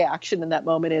normal reaction in that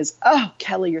moment is, oh,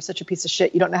 Kelly, you're such a piece of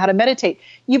shit. You don't know how to meditate.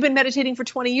 You've been meditating for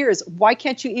 20 years. Why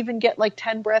can't you even get like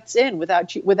 10 breaths in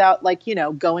without like, you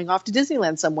know, going off to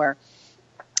Disneyland somewhere?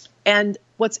 And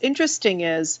what's interesting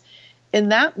is, in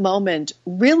that moment,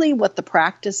 really what the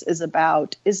practice is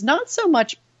about is not so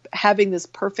much having this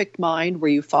perfect mind where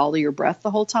you follow your breath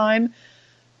the whole time.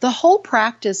 The whole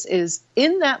practice is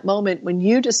in that moment when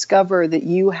you discover that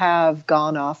you have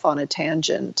gone off on a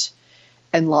tangent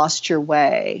and lost your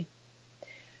way,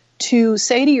 to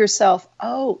say to yourself,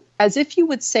 oh, as if you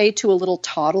would say to a little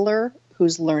toddler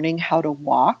who's learning how to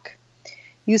walk,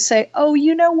 you say, oh,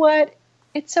 you know what?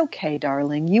 It's okay,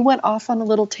 darling. You went off on a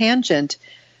little tangent.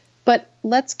 But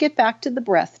let's get back to the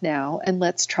breath now, and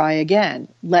let's try again.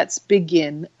 Let's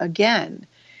begin again.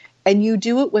 And you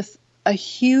do it with a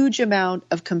huge amount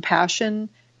of compassion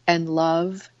and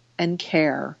love and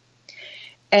care.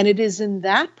 And it is in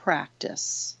that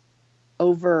practice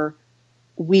over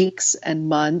weeks and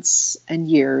months and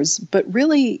years, but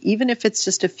really, even if it's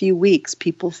just a few weeks,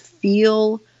 people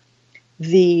feel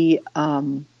the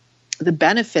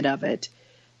benefit of it.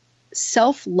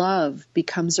 Self-love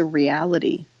becomes a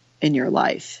reality in your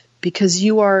life, because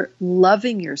you are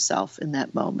loving yourself in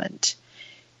that moment,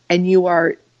 and you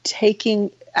are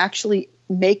actually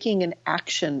making an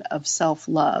action of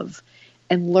self-love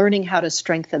and learning how to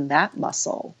strengthen that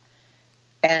muscle.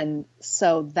 And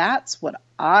so that's what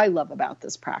I love about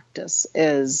this practice,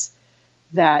 is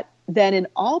that then in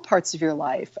all parts of your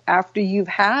life, after you've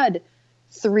had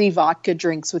 3 vodka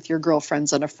drinks with your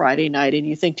girlfriends on a Friday night, and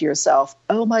you think to yourself,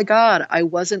 oh my God, I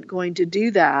wasn't going to do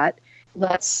that.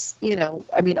 Let's, you know,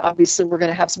 I mean, obviously we're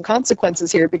going to have some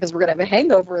consequences here because we're going to have a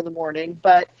hangover in the morning,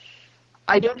 but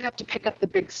I don't have to pick up the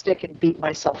big stick and beat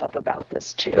myself up about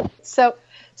this too. So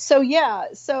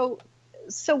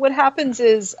what happens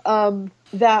is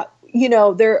that, you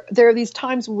know, there are these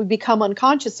times when we become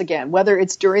unconscious again, whether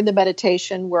it's during the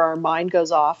meditation where our mind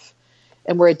goes off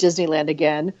and we're at Disneyland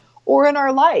again, or in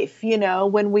our life, you know,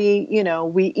 when we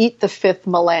eat the 5th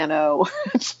Milano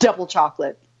double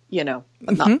chocolate. You know,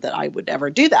 not that I would ever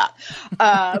do that,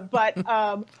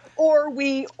 but or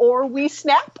we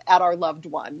snap at our loved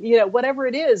one, you know, whatever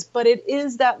it is. But it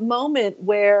is that moment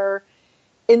where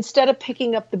instead of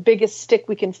picking up the biggest stick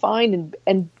we can find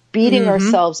and beating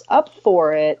ourselves up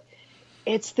for it,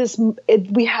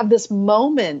 we have this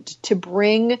moment to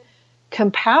bring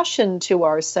compassion to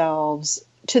ourselves,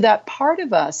 to that part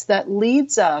of us that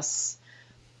leads us,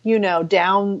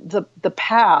 down the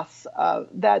path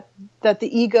that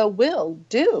the ego will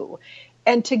do,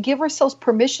 and to give ourselves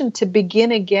permission to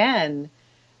begin again.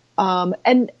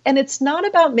 And it's not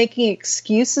about making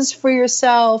excuses for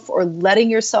yourself or letting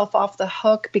yourself off the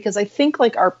hook, because I think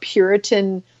like our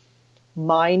Puritan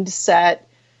mindset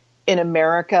in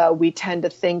America, we tend to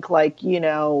think like,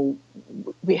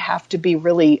 we have to be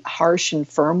really harsh and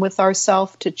firm with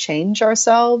ourselves to change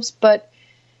ourselves. But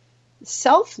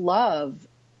self-love,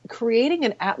 creating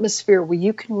an atmosphere where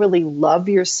you can really love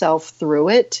yourself through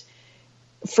it,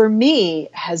 for me,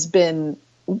 has been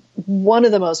one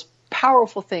of the most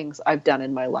powerful things I've done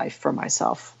in my life for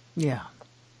myself. Yeah.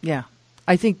 Yeah.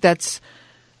 I think that's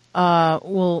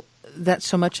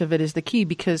so much of it is the key,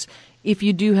 because if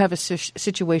you do have a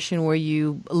situation where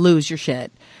you lose your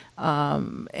shit,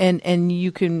 and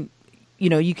you can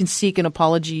seek an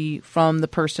apology from the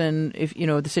person, if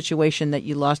the situation that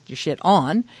you lost your shit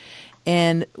on.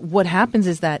 And what happens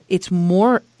is that it's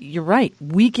more, you're right,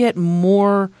 we get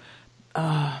more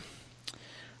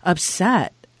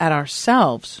upset at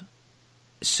ourselves.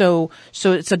 So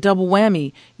it's a double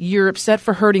whammy. You're upset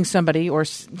for hurting somebody or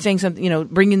saying something,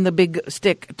 bringing the big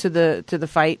stick to the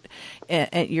fight.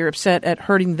 And you're upset at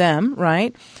hurting them,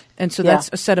 right? And so that's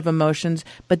a set of emotions.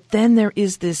 But then there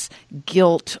is this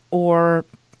guilt or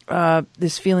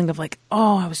this feeling of like,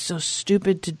 oh, I was so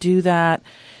stupid to do that.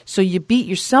 So you beat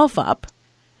yourself up.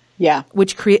 Yeah,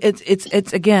 which creates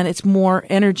it's more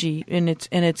energy, and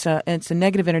it's a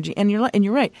negative energy. And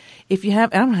you're right. If you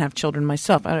have, I don't have children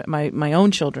myself, my own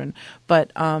children,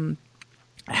 but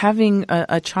having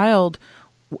a child,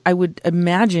 I would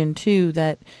imagine too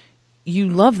that you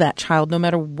love that child no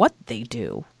matter what they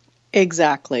do.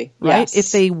 Exactly. Right. Yes.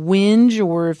 If they whinge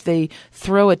or if they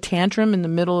throw a tantrum in the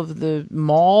middle of the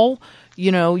mall,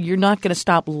 you're not going to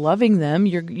stop loving them.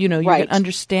 You're going to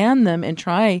understand them and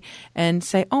try and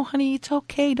say, oh, honey, it's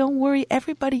okay. Don't worry.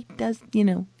 Everybody does,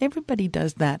 everybody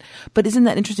does that. But isn't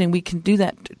that interesting? We can do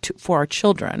that for our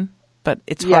children, but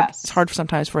it's hard. It's hard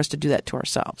sometimes for us to do that to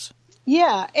ourselves.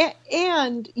 Yeah.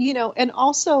 And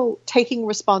also taking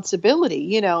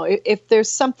responsibility, if there's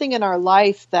something in our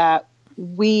life that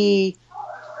we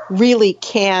really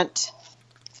can't,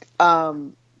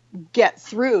 get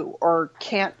through or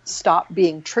can't stop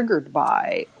being triggered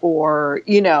by, or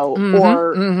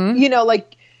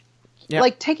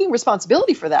like taking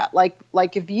responsibility for that.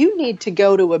 Like if you need to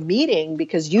go to a meeting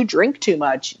because you drink too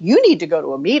much, you need to go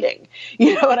to a meeting.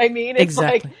 You know what I mean? It's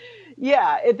exactly.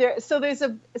 It's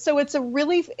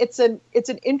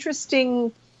an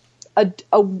interesting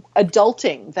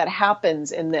adulting that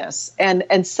happens in this,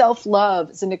 and self-love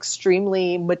is an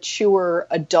extremely mature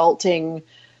adulting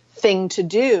thing to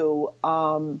do.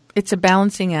 It's a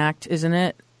balancing act, isn't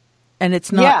it? And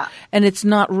it's not, and it's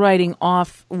not writing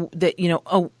off that,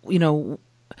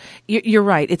 you're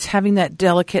right. It's having that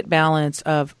delicate balance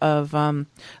of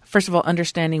first of all,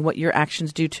 understanding what your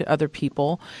actions do to other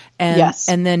people,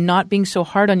 and then not being so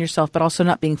hard on yourself, but also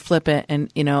not being flippant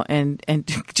and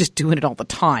just doing it all the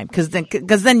time. Because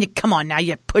then you come on now,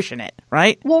 you're pushing it,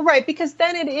 right? Well, right, because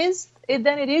then it is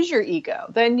your ego.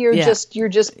 Then you're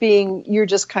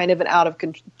just kind of an out of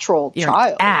control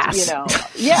child. Ass.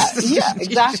 Yeah,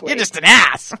 exactly. You're just an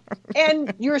ass.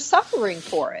 And you're suffering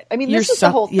for it. I mean, this is the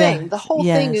whole thing. The whole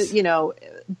thing is,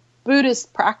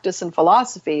 Buddhist practice and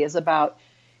philosophy is about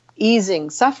easing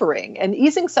suffering. And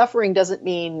easing suffering doesn't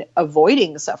mean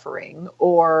avoiding suffering,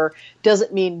 or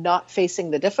doesn't mean not facing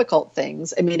the difficult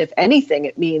things. I mean, if anything,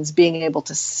 it means being able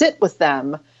to sit with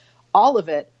them, all of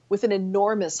it, with an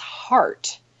enormous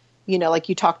heart. Like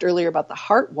you talked earlier about the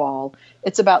heart wall.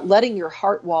 It's about letting your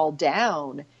heart wall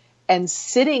down and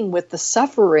sitting with the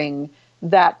suffering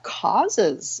that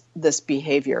causes this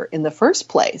behavior in the first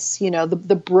place.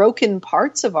 The broken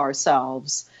parts of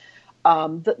ourselves,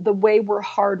 the way we're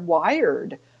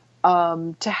hardwired,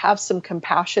 to have some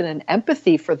compassion and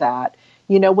empathy for that.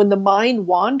 When the mind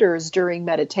wanders during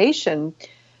meditation,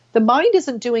 the mind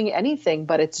isn't doing anything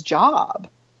but its job.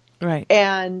 Right.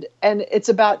 And it's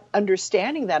about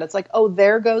understanding that. It's like, oh,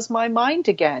 there goes my mind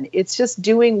again. It's just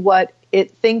doing what it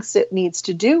thinks it needs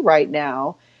to do right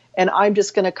now. And I'm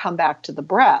just going to come back to the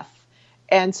breath.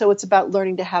 And so it's about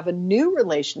learning to have a new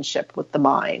relationship with the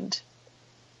mind.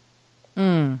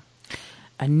 A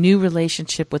new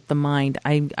relationship with the mind.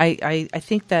 I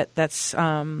think that's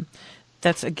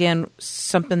again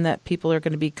something that people are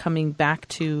going to be coming back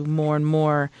to more and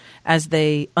more as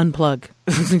they unplug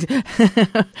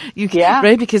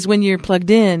Right? Because when you're plugged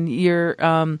in, you're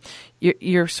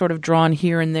sort of drawn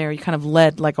here and there. You're kind of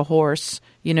led like a horse.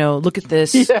 Look at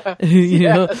this.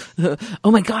 Yes. Oh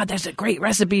my God, there's a great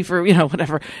recipe for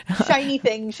whatever. Shiny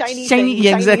thing.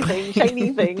 Yeah, exactly.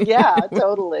 Shiny thing. Yeah,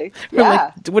 totally.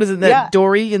 Yeah. Like, what is it? That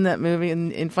Dory in that movie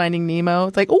in Finding Nemo?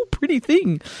 It's like, oh, pretty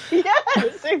thing.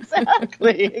 Yes,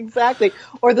 exactly.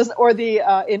 Or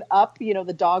the in Up,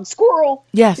 the dog squirrel.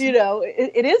 Yes.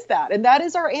 It is that, and that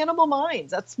is our animal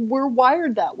minds. We're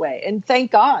wired that way, and thank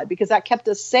God, because that kept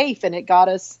us safe and it got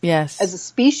us as a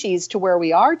species to where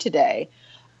we are today.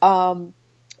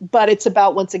 But it's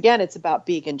about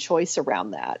being in choice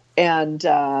around that. And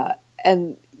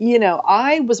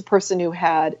I was a person who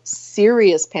had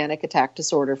serious panic attack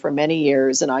disorder for many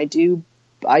years, and I do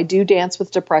dance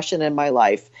with depression in my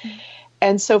life.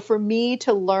 And so for me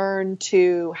to learn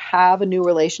to have a new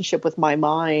relationship with my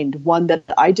mind, one that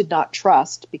I did not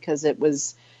trust because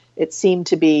it seemed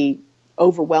to be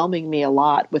overwhelming me a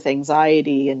lot with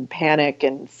anxiety and panic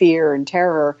and fear and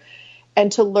terror,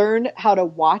 and to learn how to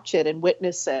watch it and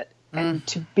witness it and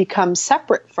to become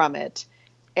separate from it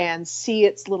and see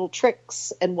its little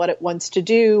tricks and what it wants to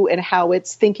do and how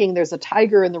it's thinking there's a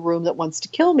tiger in the room that wants to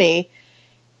kill me.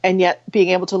 And yet being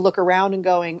able to look around and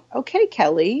going, okay,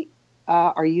 Kelly,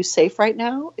 are you safe right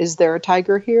now? Is there a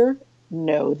tiger here?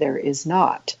 No, there is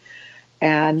not.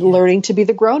 And learning to be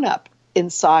the grown-up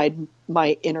inside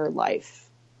my inner life.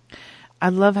 I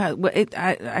love how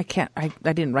I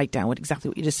didn't write down exactly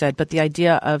what you just said, but the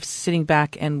idea of sitting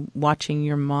back and watching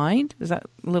your mind, is that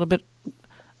a little bit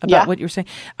about what you were saying?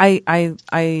 I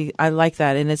like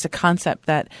that, and it's a concept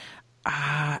that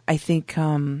I think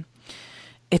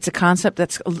it's a concept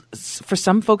that's for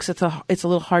some folks it's a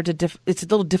little hard to it's a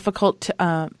little difficult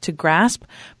to grasp,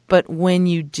 but when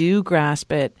you do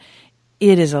grasp it,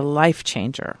 it is a life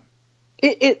changer.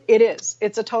 It is.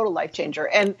 It's a total life changer,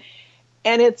 and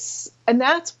that's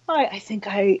why I think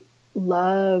I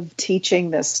love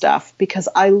teaching this stuff, because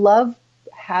I love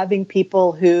having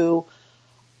people who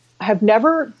have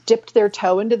never dipped their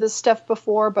toe into this stuff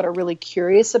before, but are really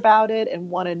curious about it and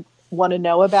want to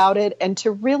know about it, and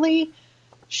to really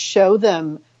show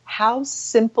them how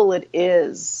simple it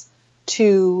is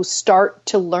to start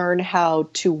to learn how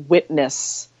to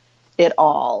witness it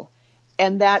all.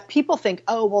 And that people think,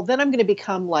 oh, well, then I'm going to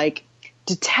become like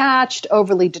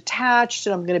overly detached,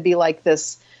 and I'm going to be like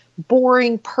this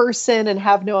boring person and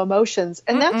have no emotions.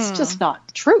 And that's just not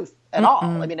the truth at all.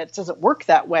 I mean, it doesn't work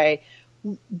that way.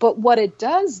 But what it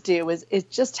does do is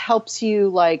it just helps you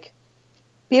like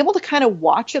be able to kind of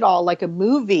watch it all like a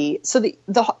movie. So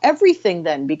the everything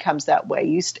then becomes that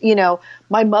way.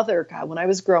 My mother, God, when I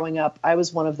was growing up, I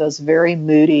was one of those very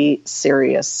moody,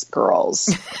 serious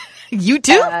girls. You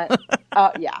too?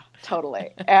 Yeah,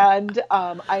 totally. And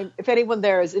if anyone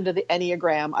there is into the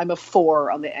Enneagram, I'm a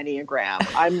 4 on the Enneagram.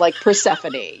 I'm like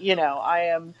Persephone,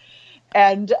 I am.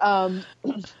 And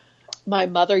my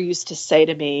mother used to say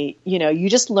to me, you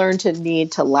just learn to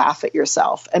need to laugh at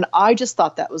yourself. And I just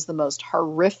thought that was the most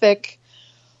horrific,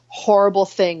 horrible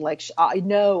thing. Like, I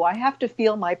know I have to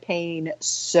feel my pain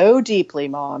so deeply,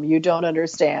 Mom. You don't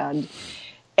understand.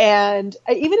 And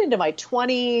even into my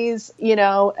 20s,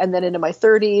 and then into my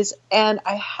 30s. And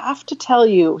I have to tell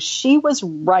you, she was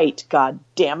right. God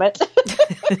damn it.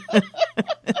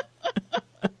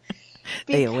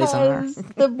 They always are.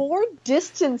 The more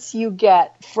distance you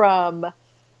get from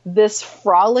this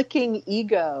frolicking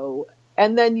ego,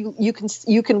 and then you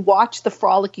can watch the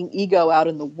frolicking ego out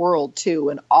in the world too,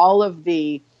 and all of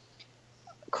the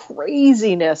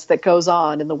craziness that goes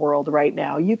on in the world right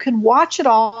now. You can watch it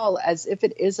all as if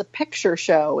it is a picture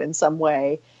show in some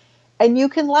way, and you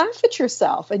can laugh at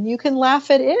yourself and you can laugh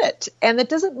at it. And it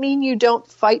doesn't mean you don't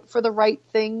fight for the right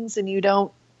things and you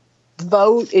don't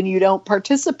vote and you don't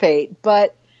participate,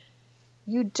 but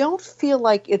you don't feel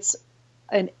like it's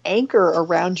an anchor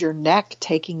around your neck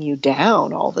taking you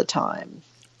down all the time.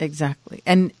 Exactly.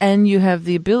 And you have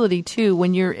the ability too,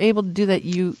 when you're able to do that,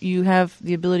 you have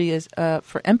the ability as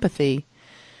for empathy.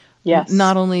 Yes.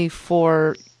 Not only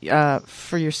for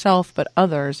yourself, but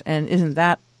others. And isn't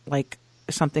that like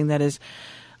something that is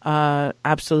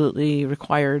absolutely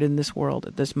required in this world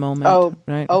at this moment? Oh,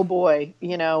 right? Oh boy.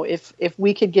 If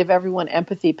we could give everyone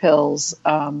empathy pills,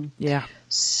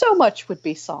 so much would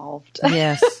be solved.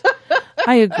 Yes.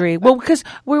 I agree. Well, because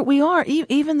we are,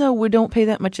 even though we don't pay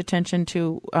that much attention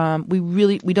to,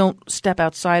 we don't step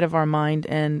outside of our mind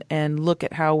and look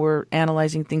at how we're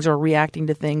analyzing things or reacting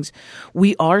to things.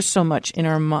 We are so much in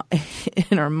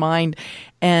our mind,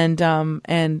 and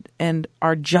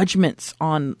our judgments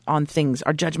on things,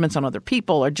 our judgments on other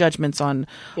people, our judgments on,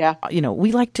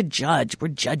 we like to judge. We're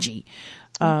judgy.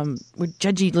 we're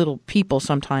judgy little people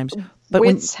sometimes. But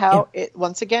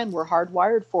once again, we're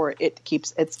hardwired for it.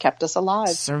 It's kept us alive.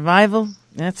 Survival.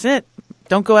 That's it.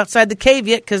 Don't go outside the cave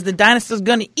yet, because the dinosaur's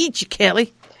going to eat you,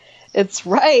 Kelly. It's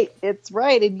right.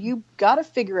 And you got to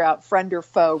figure out friend or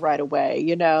foe right away,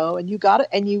 and you got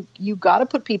to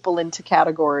put people into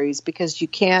categories, because you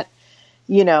can't,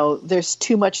 there's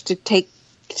too much to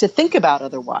think about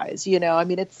otherwise,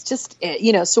 it's just,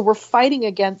 so we're fighting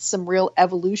against some real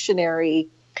evolutionary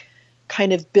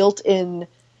kind of built-in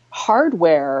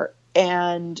hardware,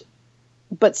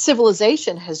 but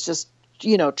civilization has just,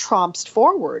 tromped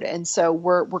forward. And so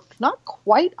we're not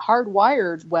quite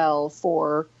hardwired well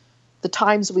for the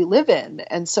times we live in.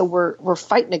 And so we're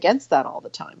fighting against that all the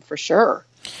time, for sure.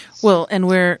 Well, and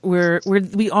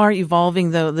we are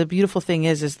evolving, though. The beautiful thing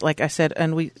is like I said,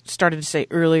 and we started to say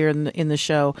earlier in the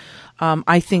show,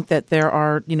 I think that there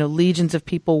are, legions of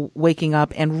people waking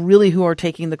up and really who are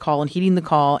taking the call and heeding the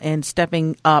call and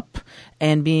stepping up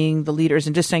and being the leaders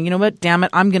and just saying, you know what, damn it,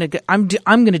 I'm gonna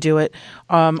do it.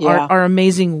 Are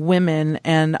amazing women,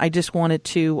 and I just wanted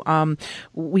to.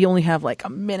 We only have like a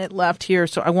minute left here,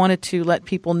 so I wanted to let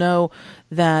people know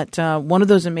that one of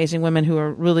those amazing women who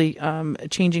are really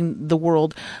changing the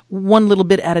world one little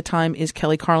bit at a time is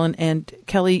Kelly Carlin. And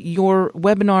Kelly, your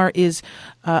webinar is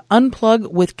Unplug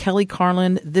with Kelly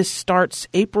Carlin. This starts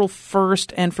April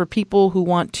 1st. And for people who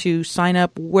want to sign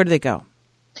up, where do they go?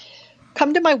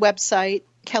 Come to my website,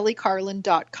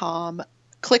 kellycarlin.com.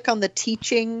 Click on the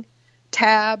teaching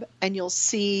tab and you'll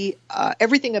see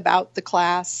everything about the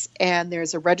class. And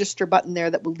there's a register button there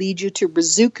that will lead you to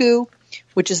Rizuku,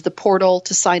 which is the portal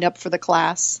to sign up for the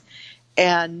class.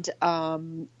 And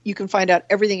you can find out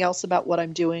everything else about what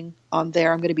I'm doing on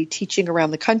there. I'm going to be teaching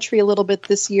around the country a little bit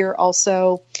this year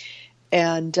also.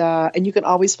 And you can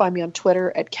always find me on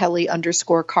Twitter at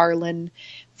Kelly_Carlin.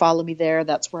 Follow me there.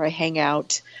 That's where I hang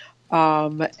out.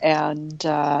 But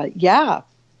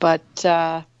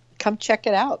come check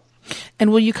it out. And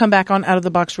will you come back on Out of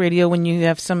the Box Radio when you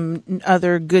have some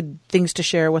other good things to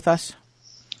share with us?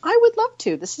 I would love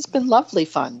to. This has been lovely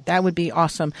fun. That would be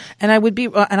awesome. And I would be,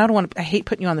 and I don't want to, I hate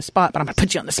putting you on the spot, but I'm going to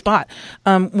put you on the spot.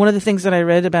 One of the things that I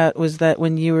read about was that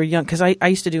when you were young, because I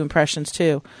used to do impressions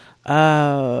too.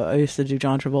 I used to do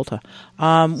John Travolta.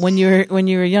 When you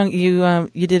were young,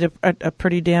 you did a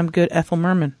pretty damn good Ethel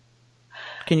Merman.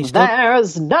 Can you still?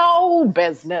 There's no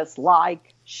business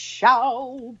like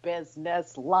show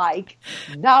business, like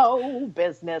no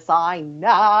business I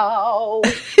know.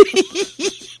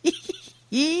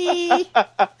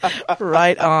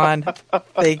 Right on.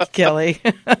 Thank you, Kelly.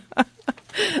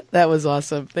 That was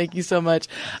awesome. Thank you so much.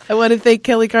 I want to thank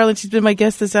Kelly Carlin. She's been my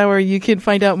guest this hour. You can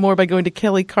find out more by going to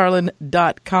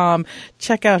kellycarlin.com.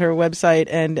 Check out her website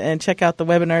and check out the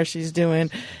webinar she's doing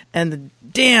and the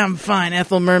damn fine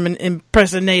Ethel Merman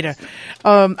impersonator.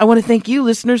 I want to thank you,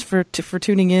 listeners, for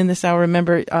tuning in this hour.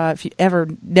 Remember, if you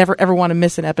never ever want to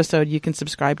miss an episode, you can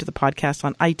subscribe to the podcast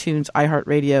on iTunes,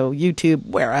 iHeartRadio, YouTube,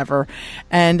 wherever.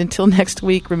 And until next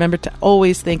week, remember to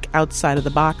always think outside of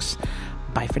the box.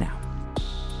 Bye for now.